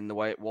written in the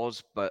way it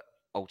was, but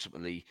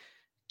ultimately,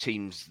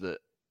 teams that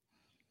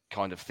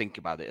kind of think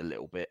about it a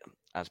little bit,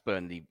 as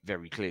Burnley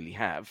very clearly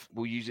have,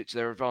 will use it to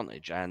their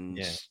advantage. And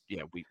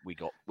we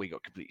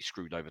got completely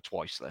screwed over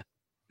twice there.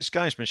 It's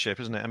gamesmanship,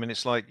 isn't it? I mean,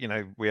 it's like,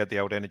 we had the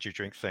old energy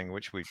drink thing,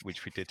 which we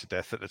did to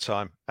death at the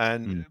time.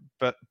 And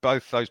but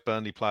both those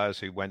Burnley players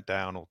who went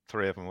down, or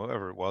 3 of them,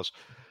 whatever it was,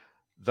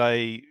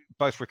 they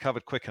both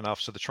recovered quick enough,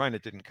 so the trainer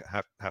didn't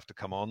have to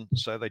come on,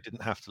 so they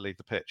didn't have to leave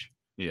the pitch.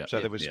 Yeah. So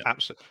there was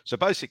so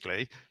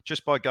basically,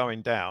 just by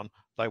going down,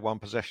 they won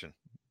possession.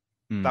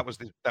 That was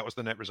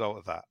the net result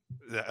of that,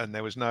 and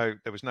there was no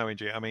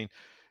injury. I mean,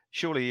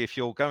 surely if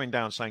you're going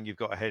down saying you've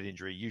got a head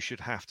injury, you should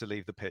have to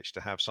leave the pitch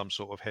to have some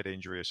sort of head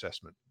injury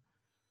assessment.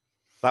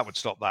 That would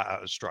stop that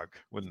at a stroke,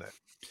 wouldn't it?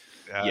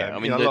 I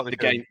mean,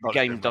 the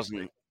game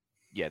doesn't.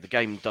 Yeah, the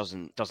game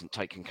doesn't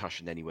take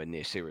concussion anywhere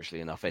near seriously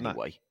enough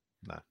anyway.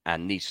 No.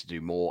 And needs to do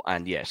more.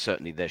 And yeah,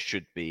 certainly there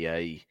should be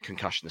a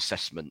concussion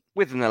assessment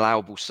with an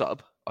allowable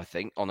sub, I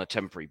think, on a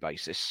temporary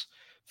basis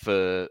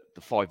for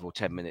the 5 or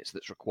 10 minutes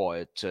that's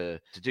required to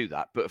do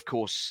that. But of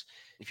course,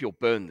 if you're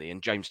Burnley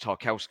and James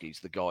Tarkowski's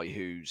the guy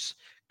who's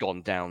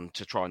gone down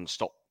to try and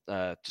stop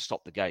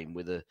the game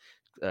with a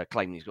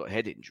claim he's got a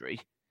head injury,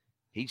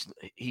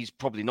 he's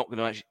probably not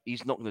going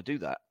to do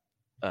that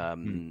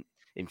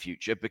in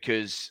future,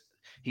 because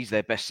he's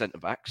their best centre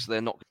back, so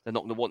they're not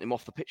going to want him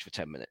off the pitch for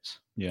 10 minutes.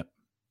 Yeah.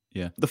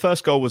 The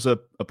first goal was a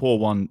poor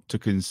one to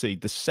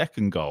concede. The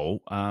second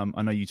goal,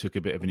 I know you took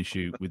a bit of an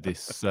issue with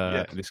this,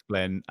 this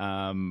Glenn.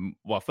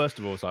 Well, first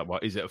of all, it's like, well,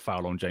 is it a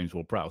foul on James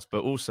Ward-Prowse?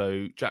 But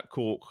also Jack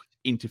Cork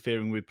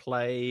interfering with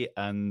play,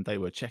 and they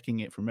were checking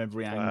it from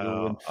every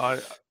angle.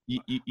 And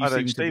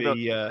Steve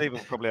will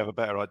probably have a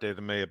better idea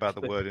than me about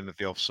the wording of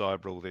the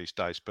offside rule these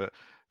days. But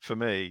for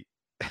me,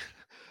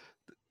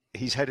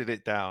 he's headed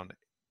it down.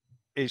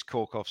 Is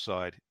Cork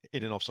offside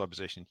in an offside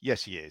position?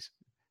 Yes, he is.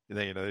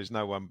 There's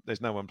no one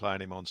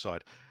playing him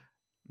onside.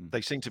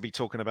 They seem to be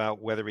talking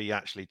about whether he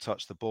actually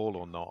touched the ball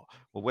or not,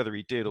 or whether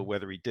he did or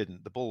whether he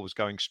didn't. The ball was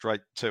going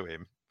straight to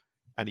him,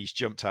 and he's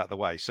jumped out of the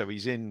way. So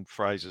he's in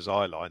Fraser's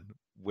eye line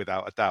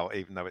without a doubt,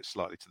 even though it's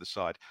slightly to the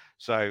side.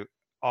 So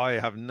I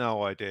have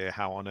no idea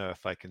how on earth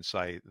they can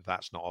say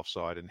that's not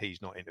offside and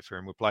he's not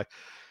interfering with play.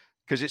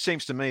 Because it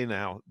seems to me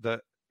now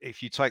that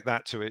if you take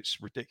that to its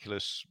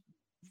ridiculous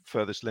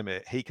furthest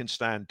limit, he can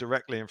stand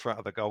directly in front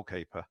of the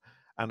goalkeeper,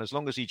 and as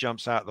long as he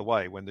jumps out of the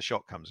way when the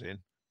shot comes in,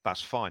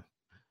 that's fine.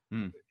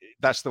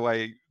 That's the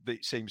way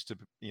it seems to,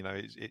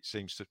 it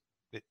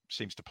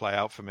seems to play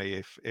out for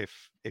me.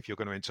 If you're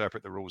going to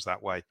interpret the rules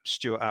that way,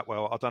 Stuart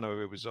Atwell, I don't know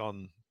who it was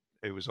on.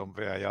 It was on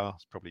VAR.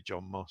 It's probably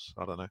John Moss.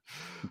 I don't know,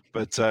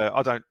 but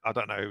I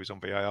don't know who was on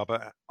VAR.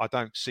 But I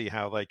don't see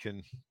how they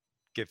can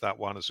give that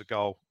one as a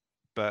goal.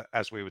 But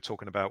as we were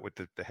talking about with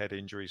the head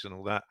injuries and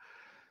all that,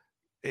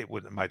 it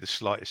wouldn't have made the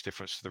slightest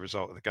difference to the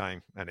result of the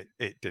game, and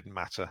it didn't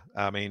matter.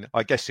 I mean,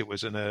 I guess it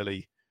was an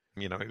early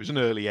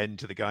end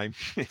to the game,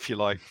 if you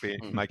like,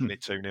 making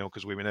it 2-0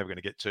 because we were never going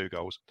to get 2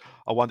 goals.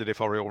 I wondered if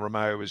Oriol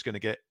Romeu was going to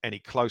get any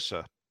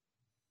closer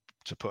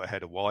to put a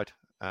header wide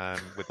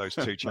with those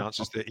 2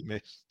 chances that he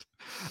missed.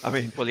 I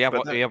mean, well, he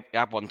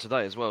had one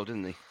today as well,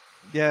 didn't he?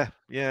 Yeah.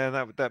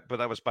 But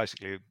that was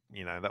basically,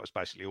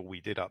 all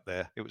we did up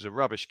there. It was a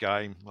rubbish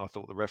game. I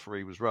thought the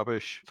referee was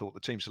rubbish. I thought the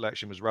team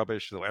selection was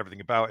rubbish. I thought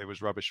everything about it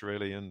was rubbish,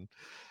 really. And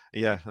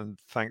and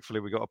thankfully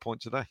we got a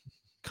point today.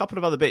 Couple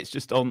of other bits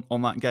just on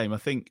that game. I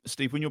think,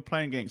 Steve, when you're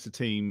playing against a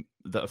team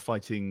that are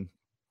fighting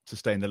to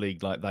stay in the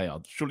league like they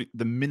are, surely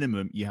the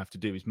minimum you have to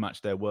do is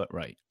match their work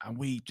rate. And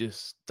we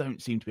just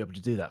don't seem to be able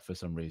to do that for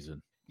some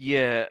reason.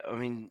 Yeah, I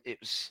mean,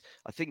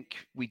 I think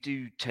we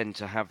do tend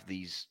to have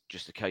these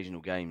just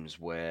occasional games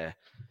where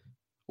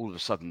all of a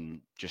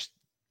sudden just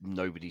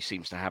nobody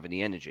seems to have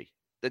any energy.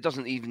 There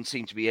doesn't even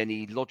seem to be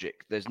any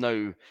logic. There's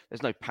no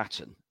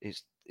pattern.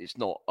 It's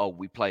not,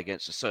 we play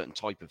against a certain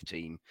type of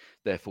team,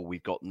 therefore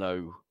we've got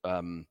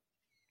nothing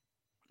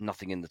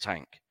in the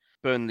tank.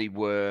 Burnley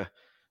were,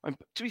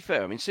 to be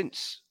fair, I mean,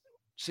 since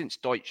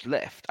Dyche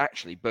left,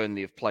 actually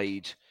Burnley have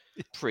played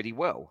pretty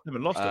well. Never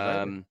lost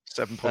it.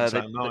 7 points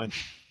out of 9.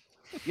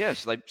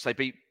 Yes, they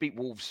beat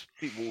Wolves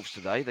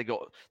today. They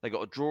got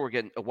a draw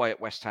again away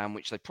at West Ham,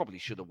 which they probably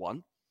should have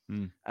won,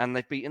 and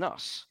they've beaten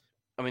us.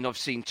 I mean, I've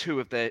seen two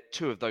of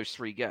those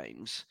 3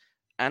 games,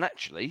 and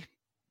actually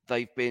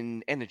they've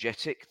been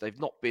energetic. They've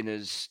not been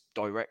as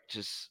direct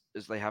as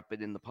they have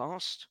been in the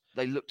past.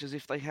 They looked as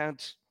if they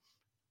had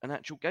an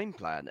actual game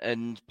plan,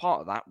 and part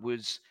of that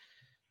was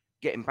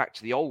getting back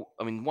to the old.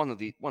 I mean, one of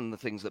the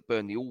things that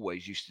Burnley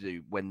always used to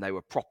do when they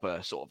were proper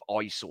sort of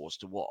eyesores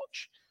to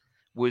watch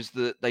was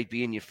that they'd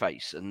be in your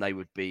face and they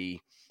would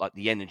be like,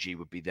 the energy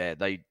would be there.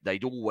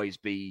 They'd always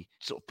be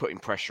sort of putting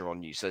pressure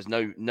on you. So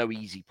there's no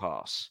easy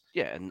pass.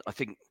 Yeah, and I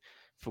think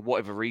for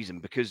whatever reason,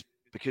 because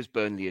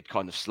Burnley had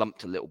kind of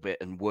slumped a little bit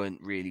and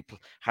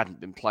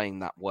hadn't been playing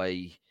that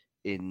way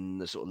in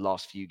the sort of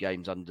last few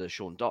games under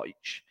Sean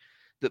Dyche,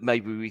 that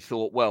maybe we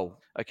thought, well,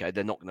 okay,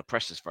 they're not going to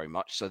press us very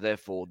much, so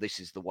therefore this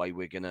is the way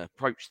we're going to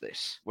approach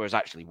this. Whereas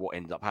actually what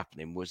ended up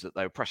happening was that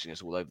they were pressing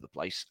us all over the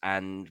place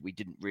and we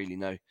didn't really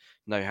know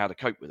how to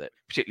cope with it.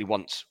 Particularly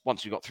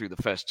once we got through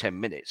the first 10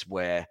 minutes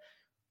where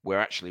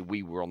actually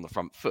we were on the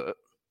front foot,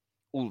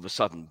 all of a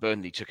sudden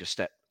Burnley took a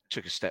step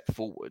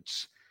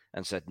forwards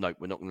and said, no,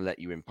 we're not going to let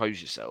you impose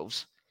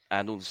yourselves.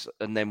 And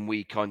then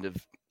we kind of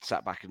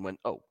sat back and went,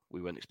 oh, we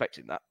weren't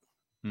expecting that.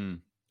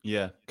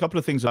 Yeah, a couple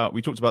of things.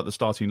 We talked about the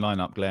starting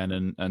lineup,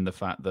 Glenn, and the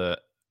fact that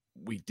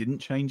we didn't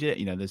change it.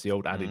 You know, there's the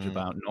old adage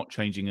about not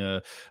changing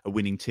a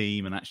winning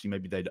team, and actually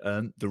maybe they'd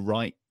earned the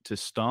right to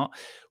start.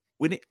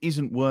 When it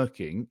isn't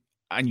working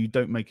and you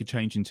don't make a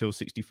change until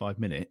 65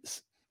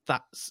 minutes,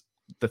 that's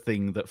the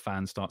thing that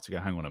fans start to go,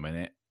 hang on a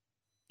minute,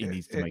 he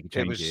needs to make a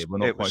change here. We're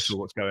not quite sure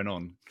what's going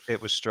on.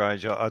 It was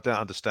strange. I don't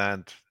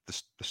understand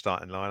the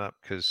starting lineup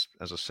because,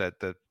 as I said,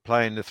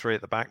 playing the 3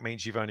 at the back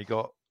means you've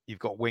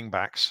got wing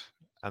backs,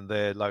 and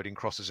they're loading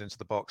crosses into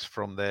the box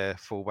from their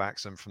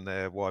fullbacks and from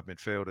their wide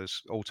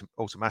midfielders.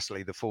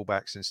 Automatically, the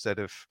fullbacks, instead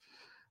of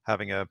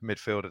having a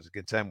midfielder to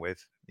contend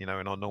with, in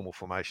our normal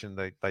formation,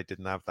 they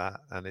didn't have that,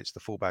 and it's the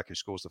fullback who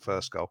scores the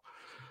first goal.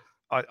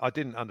 I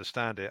didn't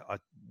understand it.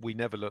 We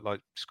never looked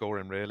like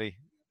scoring, really,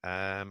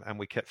 and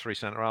we kept 3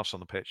 centre-halves on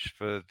the pitch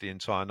for the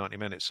entire 90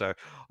 minutes. So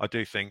I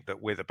do think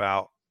that with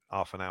about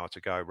half an hour to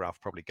go,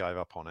 Ralph probably gave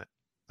up on it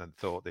and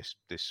thought this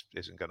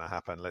isn't going to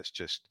happen. Let's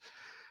just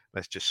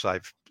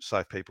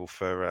save people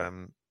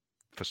for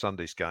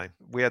Sunday's game.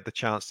 We had the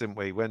chance, didn't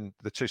we? When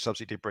the 2 subs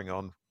he did bring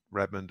on,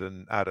 Redmond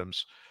and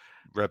Adams,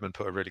 Redmond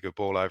put a really good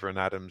ball over, and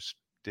Adams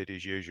did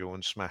his usual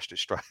and smashed it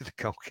straight at the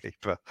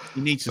goalkeeper.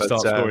 He needs to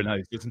start scoring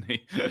those, doesn't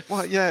he?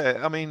 Well, yeah.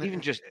 I mean, even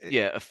just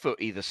a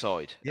foot either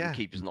side. Yeah, and the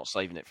keeper's not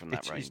saving it from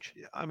that range.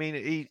 I mean,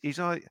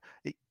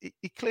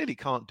 he clearly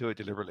can't do it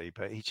deliberately,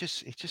 but he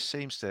just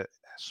seems to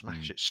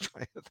smash it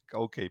straight at the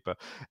goalkeeper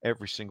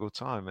every single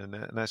time. And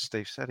as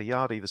Steve said, a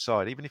yard either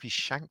side. Even if he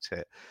shanked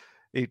it,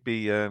 he'd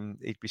be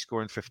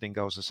scoring 15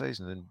 goals a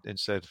season. And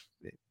instead,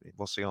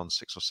 what's he on,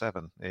 6 or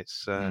 7?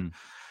 It's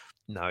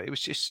no. It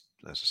was just,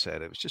 as I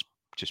said, it was just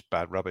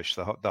bad rubbish.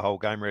 The whole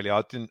game, really.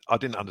 I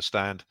didn't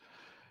understand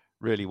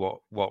really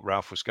what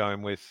Ralph was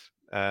going with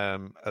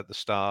at the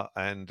start,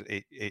 and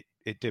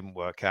it didn't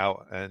work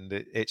out. And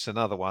it's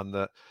another one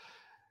that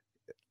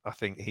I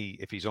think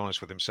if he's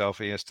honest with himself,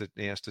 he has to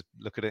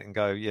look at it and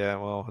go, yeah,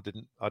 well,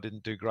 I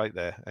didn't do great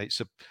there.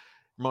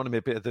 Reminded me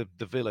a bit of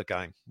the Villa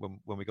game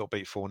when we got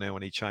beat 4-0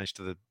 and he changed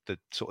to the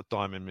sort of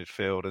diamond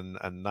midfield,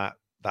 and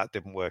that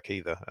didn't work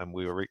either, and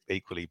we were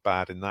equally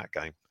bad in that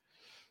game.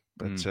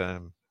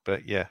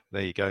 But yeah,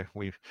 there you go.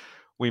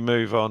 We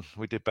move on.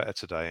 We did better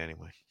today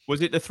anyway.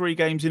 Was it the 3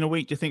 games in a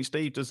week? Do you think,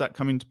 Steve, does that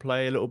come into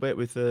play a little bit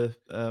with the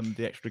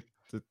extra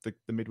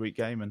the midweek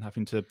game and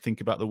having to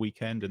think about the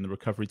weekend and the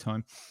recovery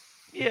time?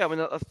 Yeah, I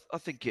mean, I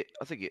think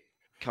it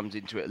comes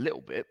into it a little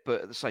bit,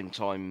 but at the same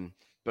time,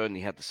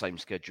 Burnley had the same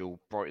schedule,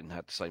 Brighton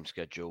had the same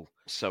schedule,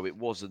 so it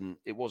wasn't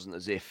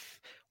as if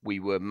we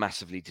were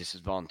massively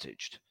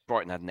disadvantaged.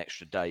 Brighton had an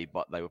extra day,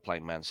 but they were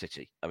playing Man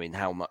City. I mean,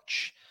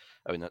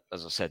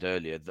 as I said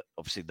earlier,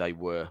 obviously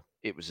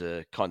it was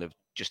a kind of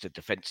just a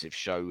defensive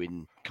show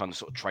in kind of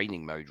sort of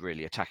training mode,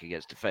 really, attack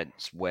against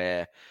defence,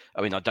 where,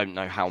 I mean, I don't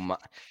know how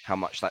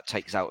much that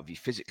takes out of you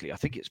physically. I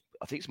think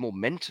it's more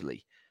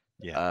mentally.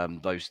 Yeah.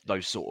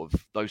 Those sort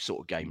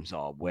of games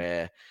are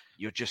where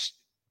you're just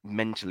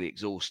mentally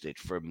exhausted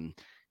from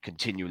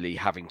continually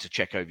having to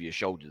check over your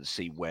shoulder to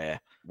see where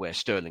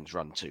Sterling's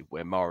run to,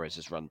 where Mahrez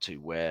has run to,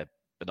 where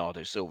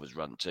Bernardo Silva's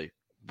run to.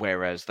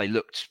 Whereas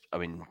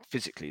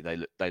physically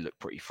they looked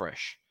pretty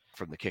fresh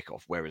from the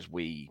kickoff, whereas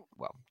we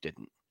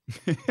didn't.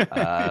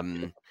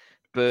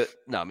 But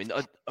no, I mean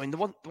the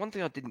one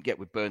thing I didn't get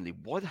with Burnley,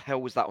 why the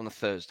hell was that on a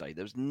Thursday?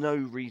 There was no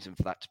reason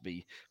for that to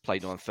be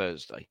played on a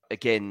Thursday.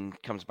 Again,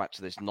 comes back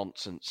to this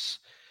nonsense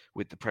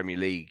with the Premier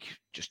League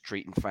just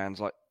treating fans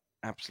like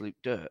absolute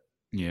dirt.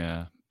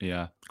 Yeah.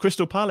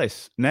 Crystal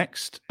Palace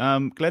next.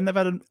 Glenn, they've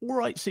had an all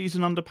right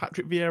season under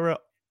Patrick Vieira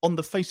on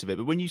the face of it,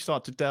 but when you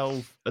start to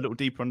delve a little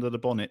deeper under the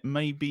bonnet,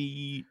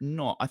 maybe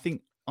not. I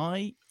think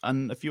I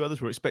and a few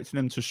others were expecting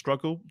them to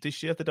struggle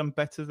this year. They've done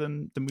better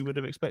than we would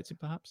have expected,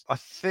 perhaps. I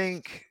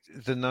think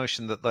the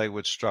notion that they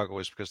would struggle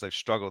is because they've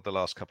struggled the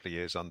last couple of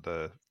years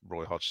under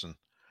Roy Hodgson,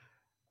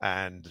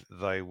 and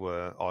they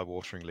were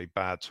eye-wateringly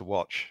bad to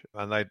watch.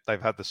 And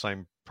they've had the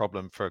same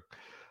problem for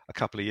a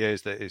couple of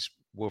years, that is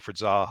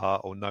Wilfried Zaha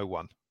or no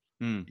one,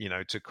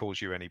 to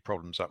cause you any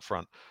problems up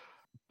front.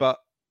 But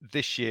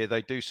this year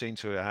they do seem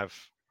to have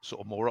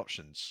sort of more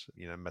options.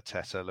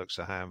 Mateta looks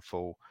a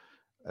handful.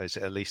 Is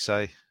it Elise?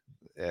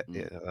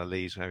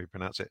 Elise, how you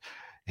pronounce it?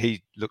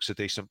 He looks a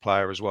decent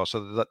player as well.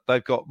 So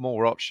they've got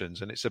more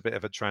options, and it's a bit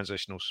of a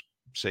transitional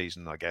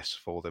season, I guess,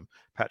 for them.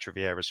 Patrick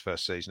Vieira's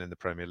first season in the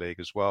Premier League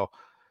as well.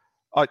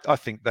 I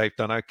think they've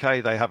done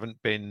okay. They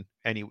haven't been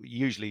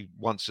usually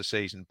once a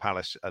season,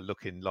 Palace are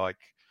looking like,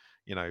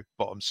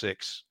 bottom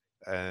six,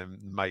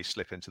 may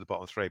slip into the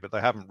bottom three, but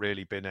they haven't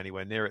really been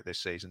anywhere near it this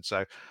season.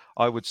 So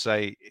I would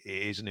say it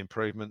is an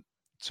improvement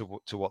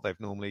to what they've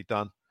normally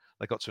done.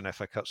 They got to an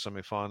FA Cup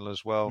semi-final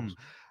as well.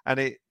 And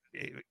it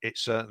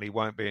certainly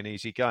won't be an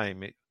easy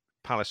game.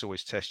 Palace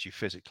always test you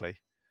physically.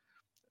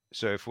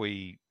 So if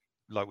we,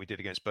 like we did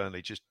against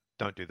Burnley, just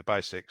don't do the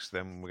basics,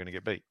 then we're going to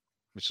get beat.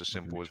 It's as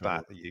simple as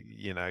that.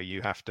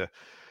 You have to.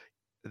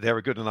 They're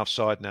a good enough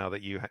side now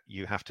that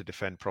you have to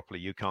defend properly.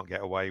 You can't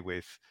get away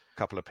with a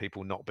couple of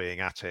people not being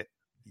at it.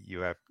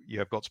 You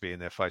have got to be in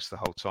their face the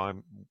whole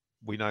time.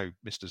 We know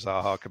Mr.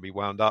 Zaha can be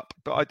wound up,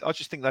 but I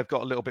just think they've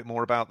got a little bit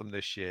more about them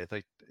this year.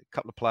 A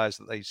couple of players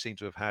that they seem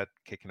to have had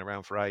kicking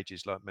around for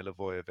ages, like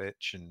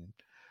Milivojevic and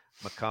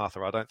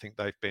MacArthur. I don't think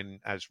they've been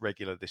as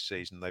regular this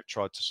season. They've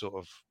tried to sort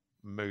of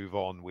move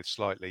on with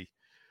slightly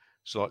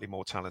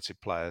more talented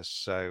players.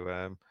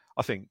 So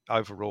I think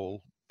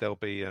overall there'll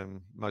be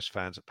most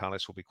fans at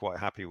Palace will be quite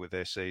happy with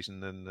their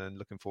season and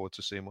looking forward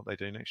to seeing what they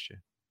do next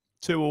year.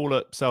 2-2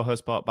 at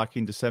Selhurst Park back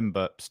in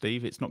December,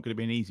 Steve. It's not going to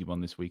be an easy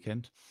one this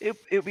weekend.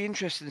 It'll be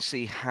interesting to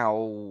see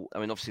how. I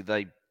mean,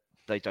 obviously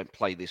they don't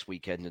play this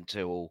weekend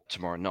until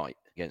tomorrow night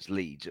against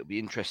Leeds. It'll be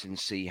interesting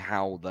to see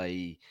how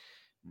they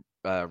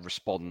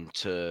respond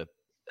to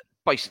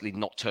basically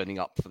not turning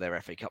up for their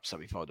FA Cup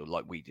semi-final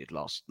like we did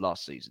last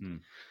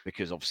season,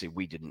 because obviously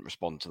we didn't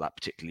respond to that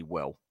particularly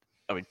well.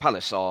 I mean,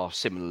 Palace are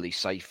similarly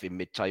safe in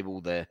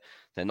mid-table. They're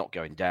not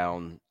going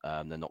down.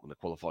 They're not going to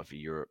qualify for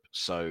Europe.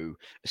 So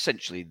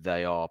essentially,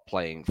 they are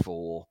playing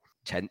for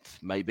 10th,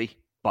 maybe.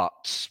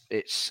 But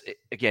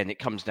it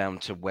comes down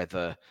to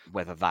whether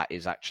that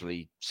is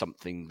actually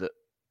something that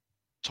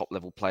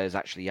top-level players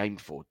actually aim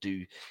for.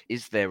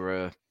 Is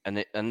there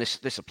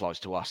this applies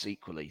to us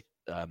equally?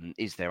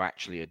 Is there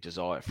actually a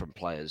desire from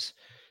players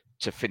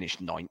to finish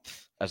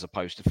 9th as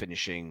opposed to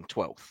finishing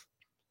 12th?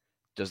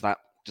 Does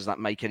that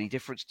make any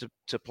difference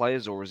to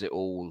players, or is it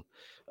all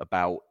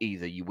about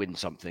either you win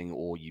something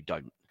or you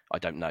don't? I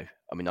don't know.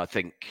 I mean, I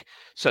think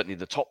certainly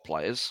the top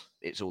players,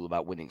 it's all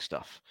about winning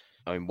stuff.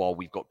 I mean, while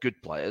we've got good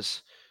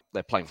players,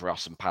 they're playing for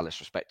us and Palace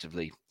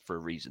respectively for a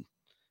reason,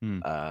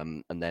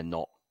 and they're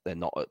not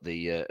at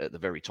the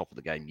very top of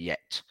the game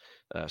yet.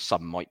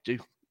 Some might do,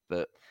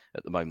 but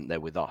at the moment they're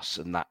with us,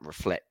 and that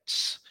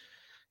reflects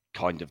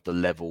kind of the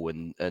level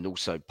and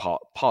also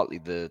partly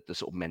the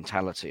sort of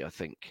mentality, I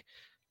think,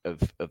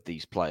 of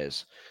these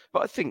players.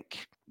 But I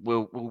think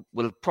we'll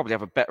probably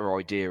have a better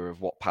idea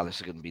of what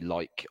Palace are going to be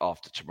like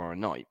after tomorrow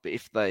night. But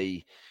if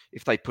they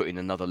put in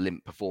another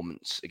limp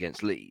performance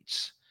against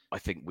Leeds, I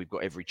think we've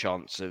got every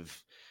chance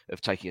of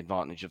taking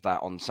advantage of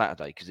that on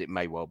Saturday, because it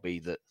may well be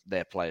that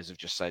their players have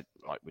just said,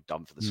 right, we're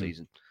done for the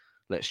season.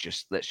 Let's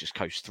just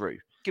coast through.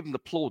 Given the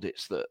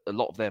plaudits that a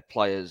lot of their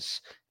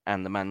players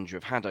and the manager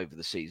have had over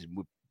the season,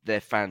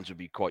 their fans would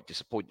be quite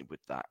disappointed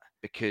with that,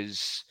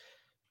 because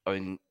I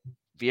mean,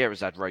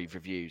 Vieira's had rave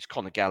reviews.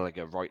 Conor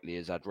Gallagher rightly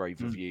has had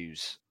rave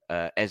reviews.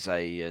 Eze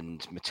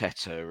and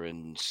Mateta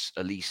and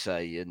Elise,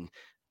 and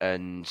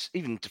And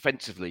even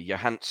defensively,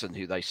 Johansson,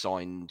 who they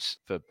signed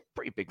for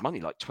pretty big money,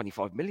 like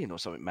 25 million or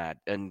something mad,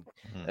 and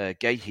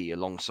Gahey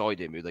alongside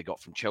him, who they got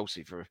from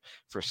Chelsea for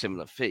a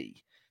similar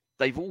fee.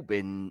 They've all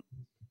been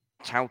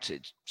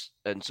touted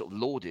and sort of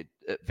lauded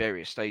at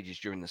various stages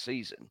during the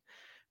season.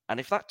 And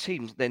if that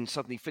team then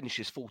suddenly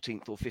finishes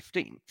 14th or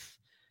 15th,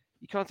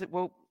 you can't think,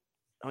 well,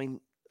 I mean,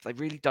 have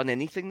they really done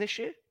anything this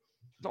year?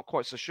 Not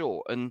quite so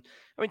sure. And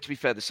I mean, to be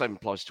fair, the same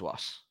applies to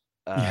us.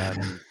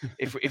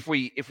 If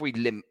we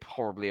limp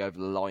horribly over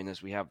the line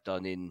as we have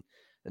done in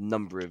a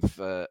number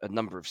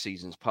of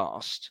seasons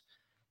past,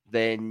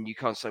 then you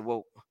can't say,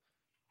 well,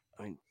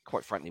 I mean,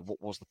 quite frankly,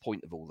 what was the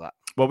point of all that?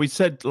 Well, we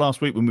said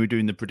last week when we were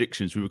doing the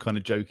predictions, we were kind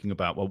of joking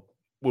about, well,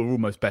 we're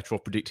almost better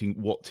off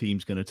predicting what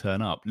team's going to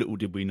turn up. Little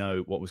did we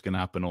know what was going to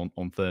happen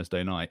on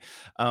Thursday night.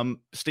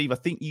 Steve, I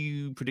think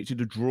you predicted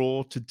a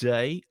draw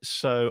today,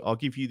 so I'll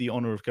give you the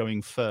honour of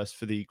going first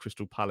for the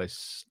Crystal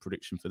Palace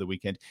prediction for the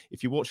weekend.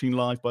 If you're watching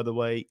live, by the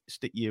way,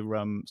 stick your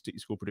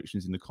score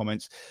predictions in the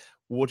comments.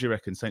 What do you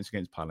reckon, Saints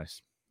against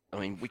Palace? I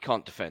mean, we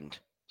can't defend,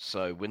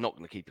 so we're not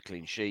going to keep a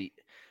clean sheet,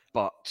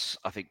 but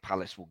I think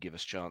Palace will give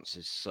us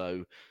chances.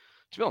 So,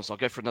 to be honest, I'll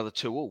go for another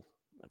 2-2.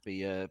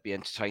 That'd be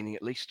entertaining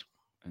at least.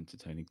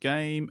 Entertaining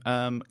game.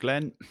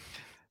 Glenn?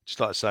 Just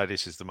like to say,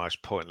 this is the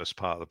most pointless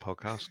part of the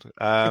podcast.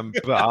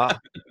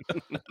 But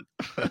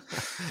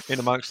in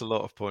amongst a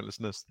lot of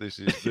pointlessness, this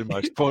is the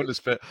most pointless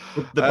bit.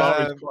 The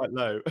bar is quite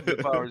low. The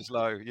bar is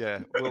low,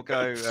 yeah. We'll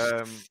go,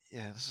 this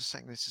is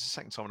the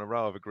second time in a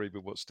row I've agreed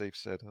with what Steve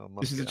said.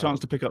 This is a chance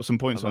to pick up some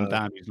points on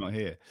Dan, who's not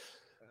here.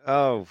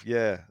 Oh,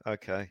 yeah,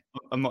 okay.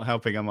 I'm not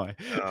helping, am I?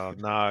 Oh,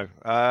 no.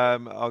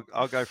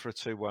 I'll go for a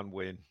 2-1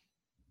 win.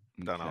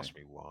 Don't ask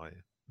me why.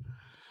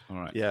 All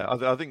right. Yeah,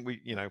 I think we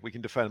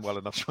can defend well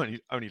enough to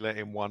only let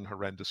in one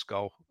horrendous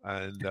goal,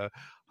 and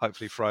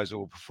hopefully Fraser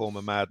will perform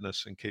a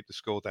madness and keep the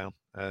score down,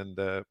 and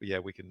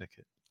we can nick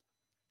it.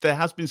 There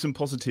has been some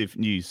positive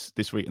news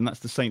this week, and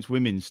that's the Saints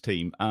women's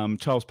team.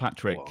 Charles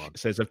Patrick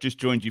says, I've just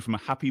joined you from a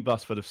happy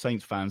bus full of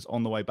Saints fans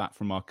on the way back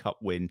from our cup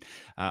win.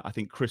 I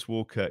think Chris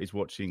Walker is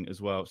watching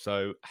as well.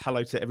 So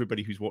hello to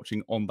everybody who's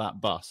watching on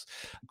that bus.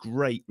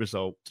 Great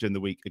result during the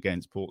week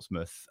against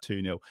Portsmouth,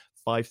 2-0.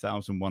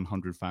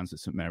 5,100 fans at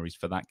St Mary's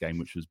for that game,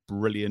 which was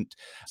brilliant.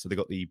 So they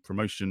got the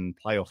promotion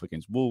playoff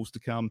against Wolves to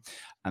come,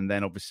 and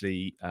then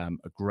obviously a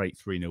great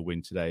 3-0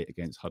 win today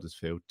against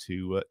Huddersfield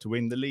to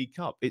win the League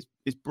Cup.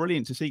 It's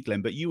brilliant to see,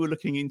 Glenn. But you were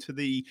looking into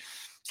the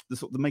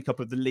sort of the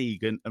makeup of the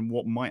league and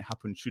what might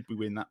happen should we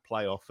win that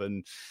playoff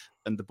and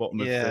the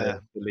bottom of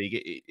the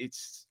league.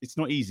 It's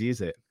not easy,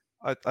 is it?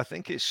 I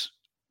think it's.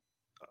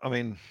 I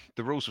mean,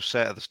 the rules were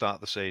set at the start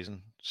of the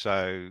season,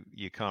 so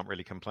you can't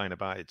really complain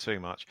about it too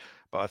much.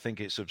 But I think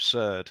it's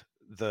absurd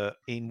that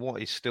in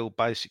what is still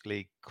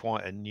basically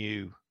quite a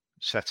new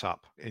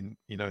setup in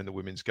the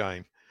women's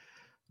game,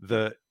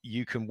 that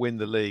you can win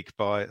the league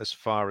by as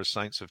far as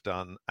Saints have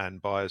done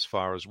and by as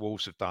far as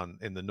Wolves have done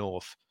in the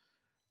north.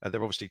 And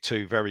they're obviously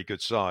two very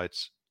good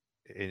sides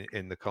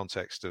in the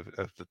context of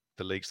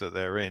the leagues that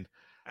they're in.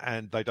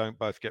 And they don't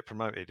both get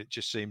promoted. It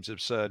just seems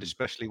absurd,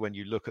 especially when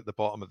you look at the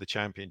bottom of the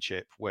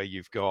championship where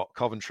you've got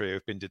Coventry who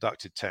have been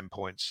deducted 10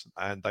 points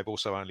and they've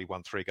also only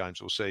won 3 games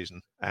all season.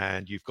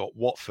 And you've got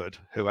Watford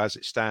who, as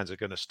it stands, are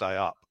going to stay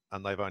up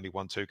and they've only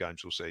won 2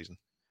 games all season.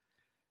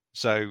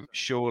 So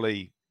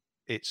surely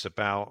it's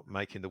about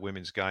making the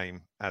women's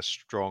game as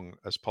strong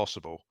as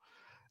possible.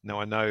 Now,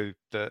 I know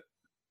that,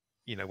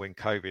 when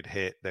COVID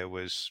hit, there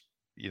was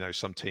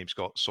some teams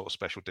got sort of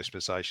special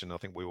dispensation. I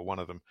think we were one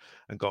of them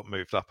and got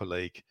moved up a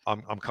league.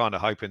 I'm kind of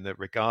hoping that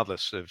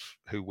regardless of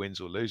who wins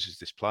or loses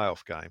this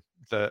playoff game,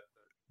 that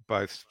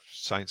both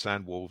Saints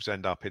and Wolves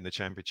end up in the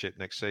Championship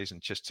next season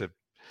just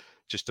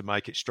to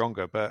make it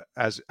stronger. But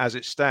as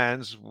it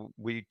stands,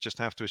 we just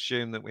have to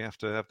assume that we have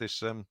to have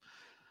this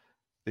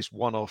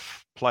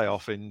one-off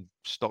playoff in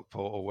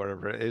Stockport or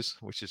wherever it is,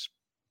 which is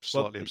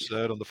slightly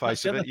absurd on the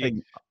face of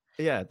it.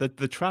 Yeah,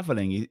 the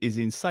travelling is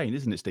insane,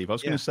 isn't it, Steve? I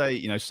was going to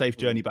say, safe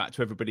journey back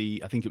to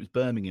everybody. I think it was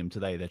Birmingham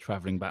today they're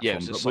travelling back from. Yeah,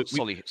 it's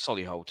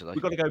Solihull today.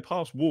 We've got to go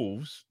past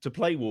Wolves to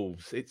play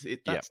Wolves.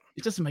 It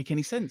doesn't make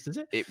any sense, does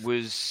it? It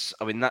was,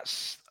 I mean, I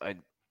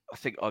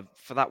think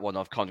for that one,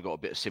 I've kind of got a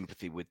bit of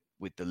sympathy with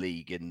the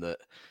league in that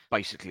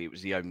basically it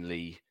was the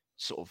only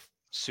sort of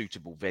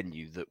suitable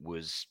venue that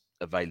was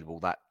available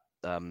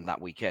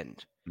that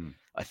weekend.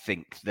 I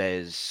think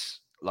there's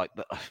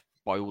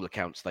by all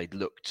accounts, they'd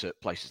looked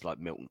at places like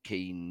Milton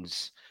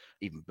Keynes,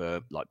 even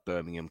like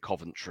Birmingham,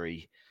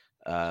 Coventry.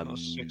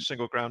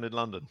 Single ground in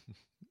London.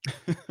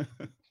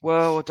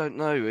 Well, I don't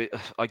know.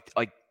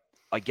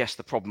 I guess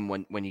the problem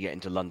when you get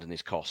into London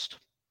is cost.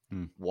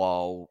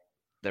 While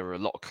there are a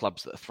lot of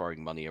clubs that are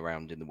throwing money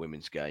around in the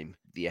women's game,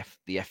 the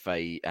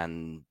FA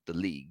and the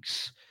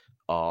leagues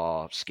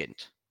are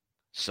skint.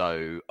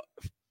 So,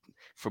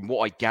 from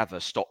what I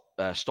gather,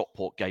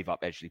 Stockport gave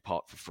up Edgeley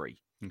Park for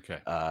free. Okay.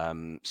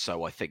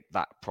 So I think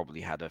that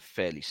probably had a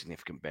fairly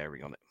significant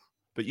bearing on it.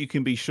 But you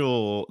can be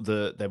sure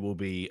that there will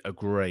be a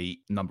great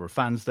number of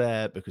fans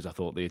there, because I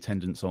thought the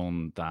attendance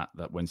on that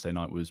Wednesday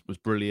night was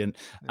brilliant,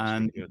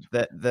 and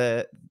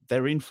really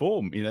they're in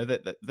form. You know,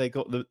 that they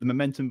got the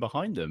momentum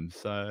behind them.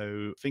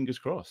 So fingers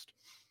crossed.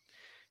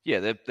 Yeah,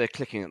 they're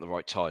clicking at the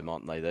right time,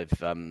 aren't they?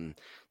 They've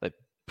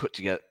put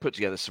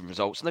together some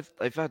results, and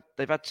they've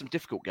had some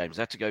difficult games.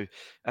 They had to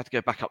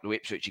go back up to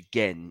Ipswich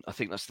again. I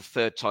think that's the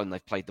third time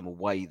they've played them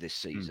away this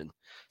season.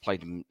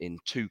 Played them in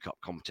 2 cup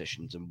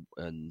competitions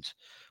and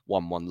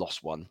won one,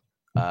 lost one,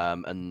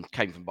 and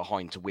came from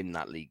behind to win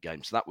that league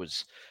game. So that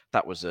was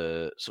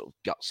a sort of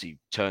gutsy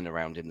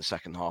turnaround in the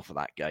second half of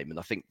that game, and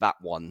I think that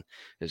one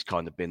has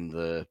kind of been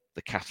the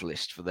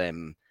catalyst for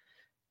them,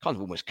 kind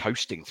of almost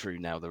coasting through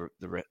now the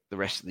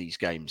rest of these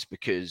games,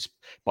 because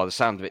by the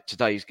sound of it,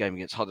 today's game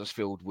against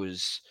Huddersfield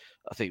was,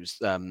 I think it was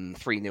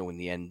 3-0 in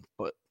the end,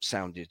 but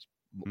sounded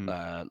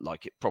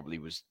like it probably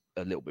was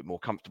a little bit more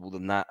comfortable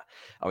than that.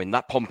 I mean,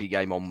 that Pompey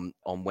game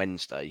on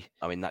Wednesday,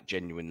 I mean, that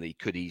genuinely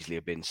could easily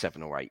have been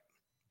 7 or 8.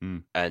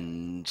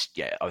 And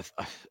yeah,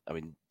 I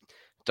mean,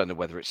 don't know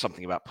whether it's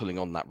something about pulling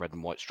on that red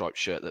and white striped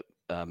shirt that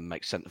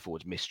makes centre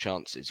forwards miss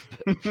chances.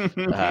 But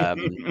I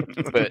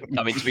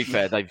mean, to be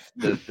fair,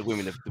 the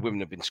women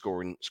have been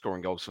scoring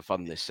goals for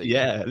fun this season.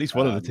 Yeah, at least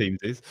one of the teams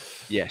is.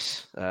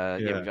 Yes,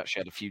 we've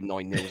actually had a few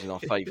 9-0s in our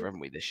favour,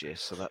 haven't we, this year?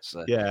 So that's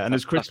and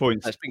as Chris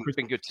points, it's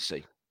been good to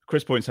see.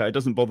 Chris points out it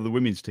doesn't bother the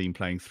women's team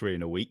playing 3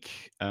 in a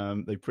week.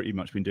 They've pretty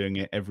much been doing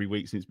it every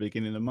week since the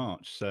beginning of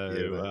March.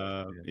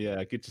 So,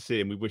 good to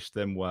see, and we wish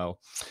them well.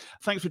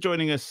 Thanks for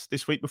joining us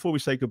this week. Before we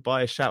say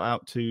goodbye, a shout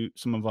out to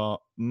some of our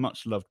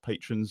much-loved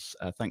patrons.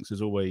 Thanks,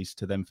 as always,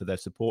 to them for their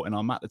support. In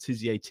our Matt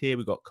Letizia tier,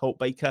 we've got Colt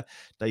Baker,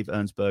 Dave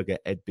Ernsberger,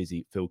 Ed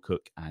Busy, Phil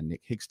Cook, and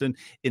Nick Higston.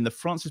 In the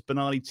Francis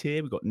Benali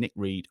tier, we've got Nick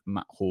Reed,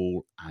 Matt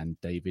Hall, and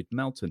David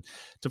Melton.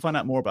 To find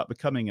out more about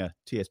becoming a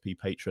TSP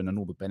patron and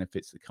all the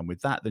benefits that come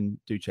with that, then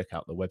do check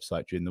out the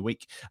website during the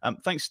week.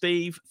 Thanks,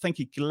 Steve. Thank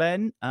you,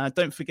 Glenn.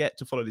 Don't forget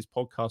to follow this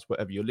podcast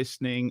wherever you're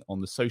listening. On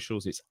the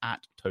socials, it's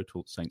at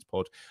Total Saints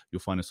Pod.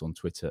 You'll find us on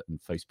Twitter and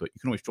Facebook. You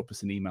can always drop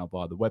us an email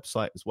via the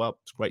website as well.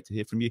 It's great to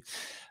hear from you.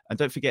 And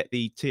don't forget,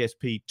 the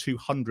TSP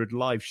 200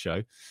 live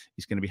show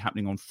is going to be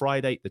happening on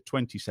Friday, the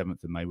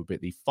 27th of May. We'll be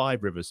at the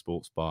Five Rivers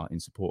Sports Bar in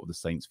support of the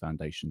Saints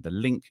Foundation. The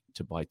link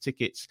to buy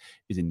tickets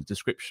is in the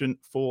description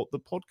for the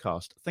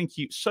podcast. Thank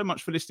you so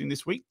much for listening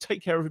this week.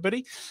 Take care,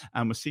 everybody,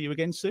 and we'll see you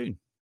again soon.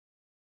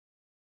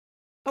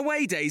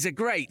 Away days are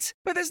great,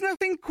 but there's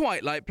nothing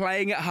quite like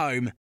playing at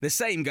home. The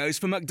same goes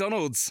for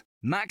McDonald's.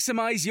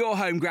 Maximise your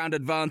home ground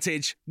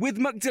advantage with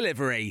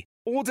McDelivery.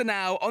 Order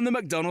now on the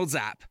McDonald's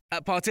app.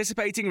 At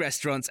participating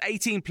restaurants,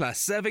 18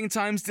 plus, serving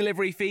times,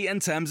 delivery fee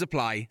and terms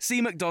apply.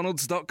 See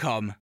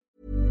mcdonalds.com.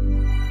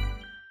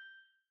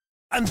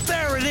 And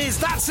there it is,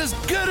 that's as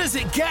good as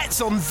it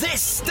gets on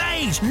this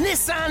stage.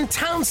 Nissan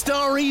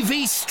Townstar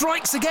EV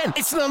strikes again.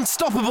 It's an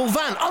unstoppable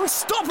van,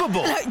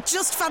 unstoppable. Look,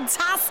 just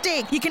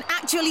fantastic. You can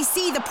actually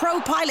see the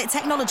ProPilot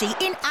technology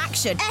in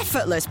action.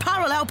 Effortless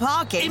parallel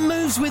parking. It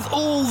moves with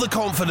all the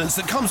confidence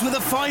that comes with a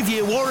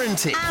 5-year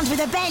warranty. And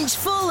with a bench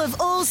full of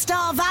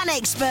all-star van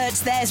experts,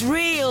 there's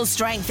real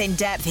strength in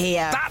depth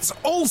here. That's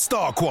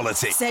all-star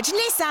quality. Search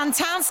Nissan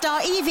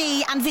Townstar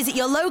EV and visit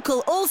your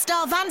local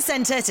all-star van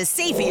centre to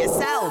see for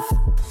yourself.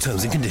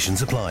 Terms and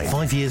conditions apply.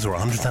 5 years or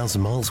 100,000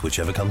 miles,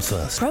 whichever comes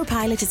first.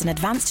 ProPilot is an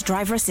advanced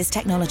driver assist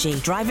technology.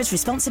 Driver's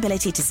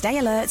responsibility to stay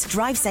alert,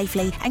 drive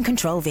safely, and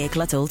control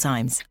vehicle at all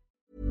times.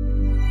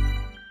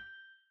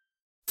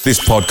 This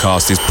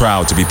podcast is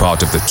proud to be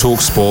part of the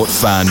TalkSport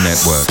Fan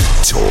Network.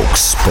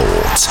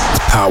 TalkSport.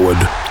 Powered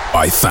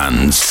by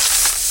fans.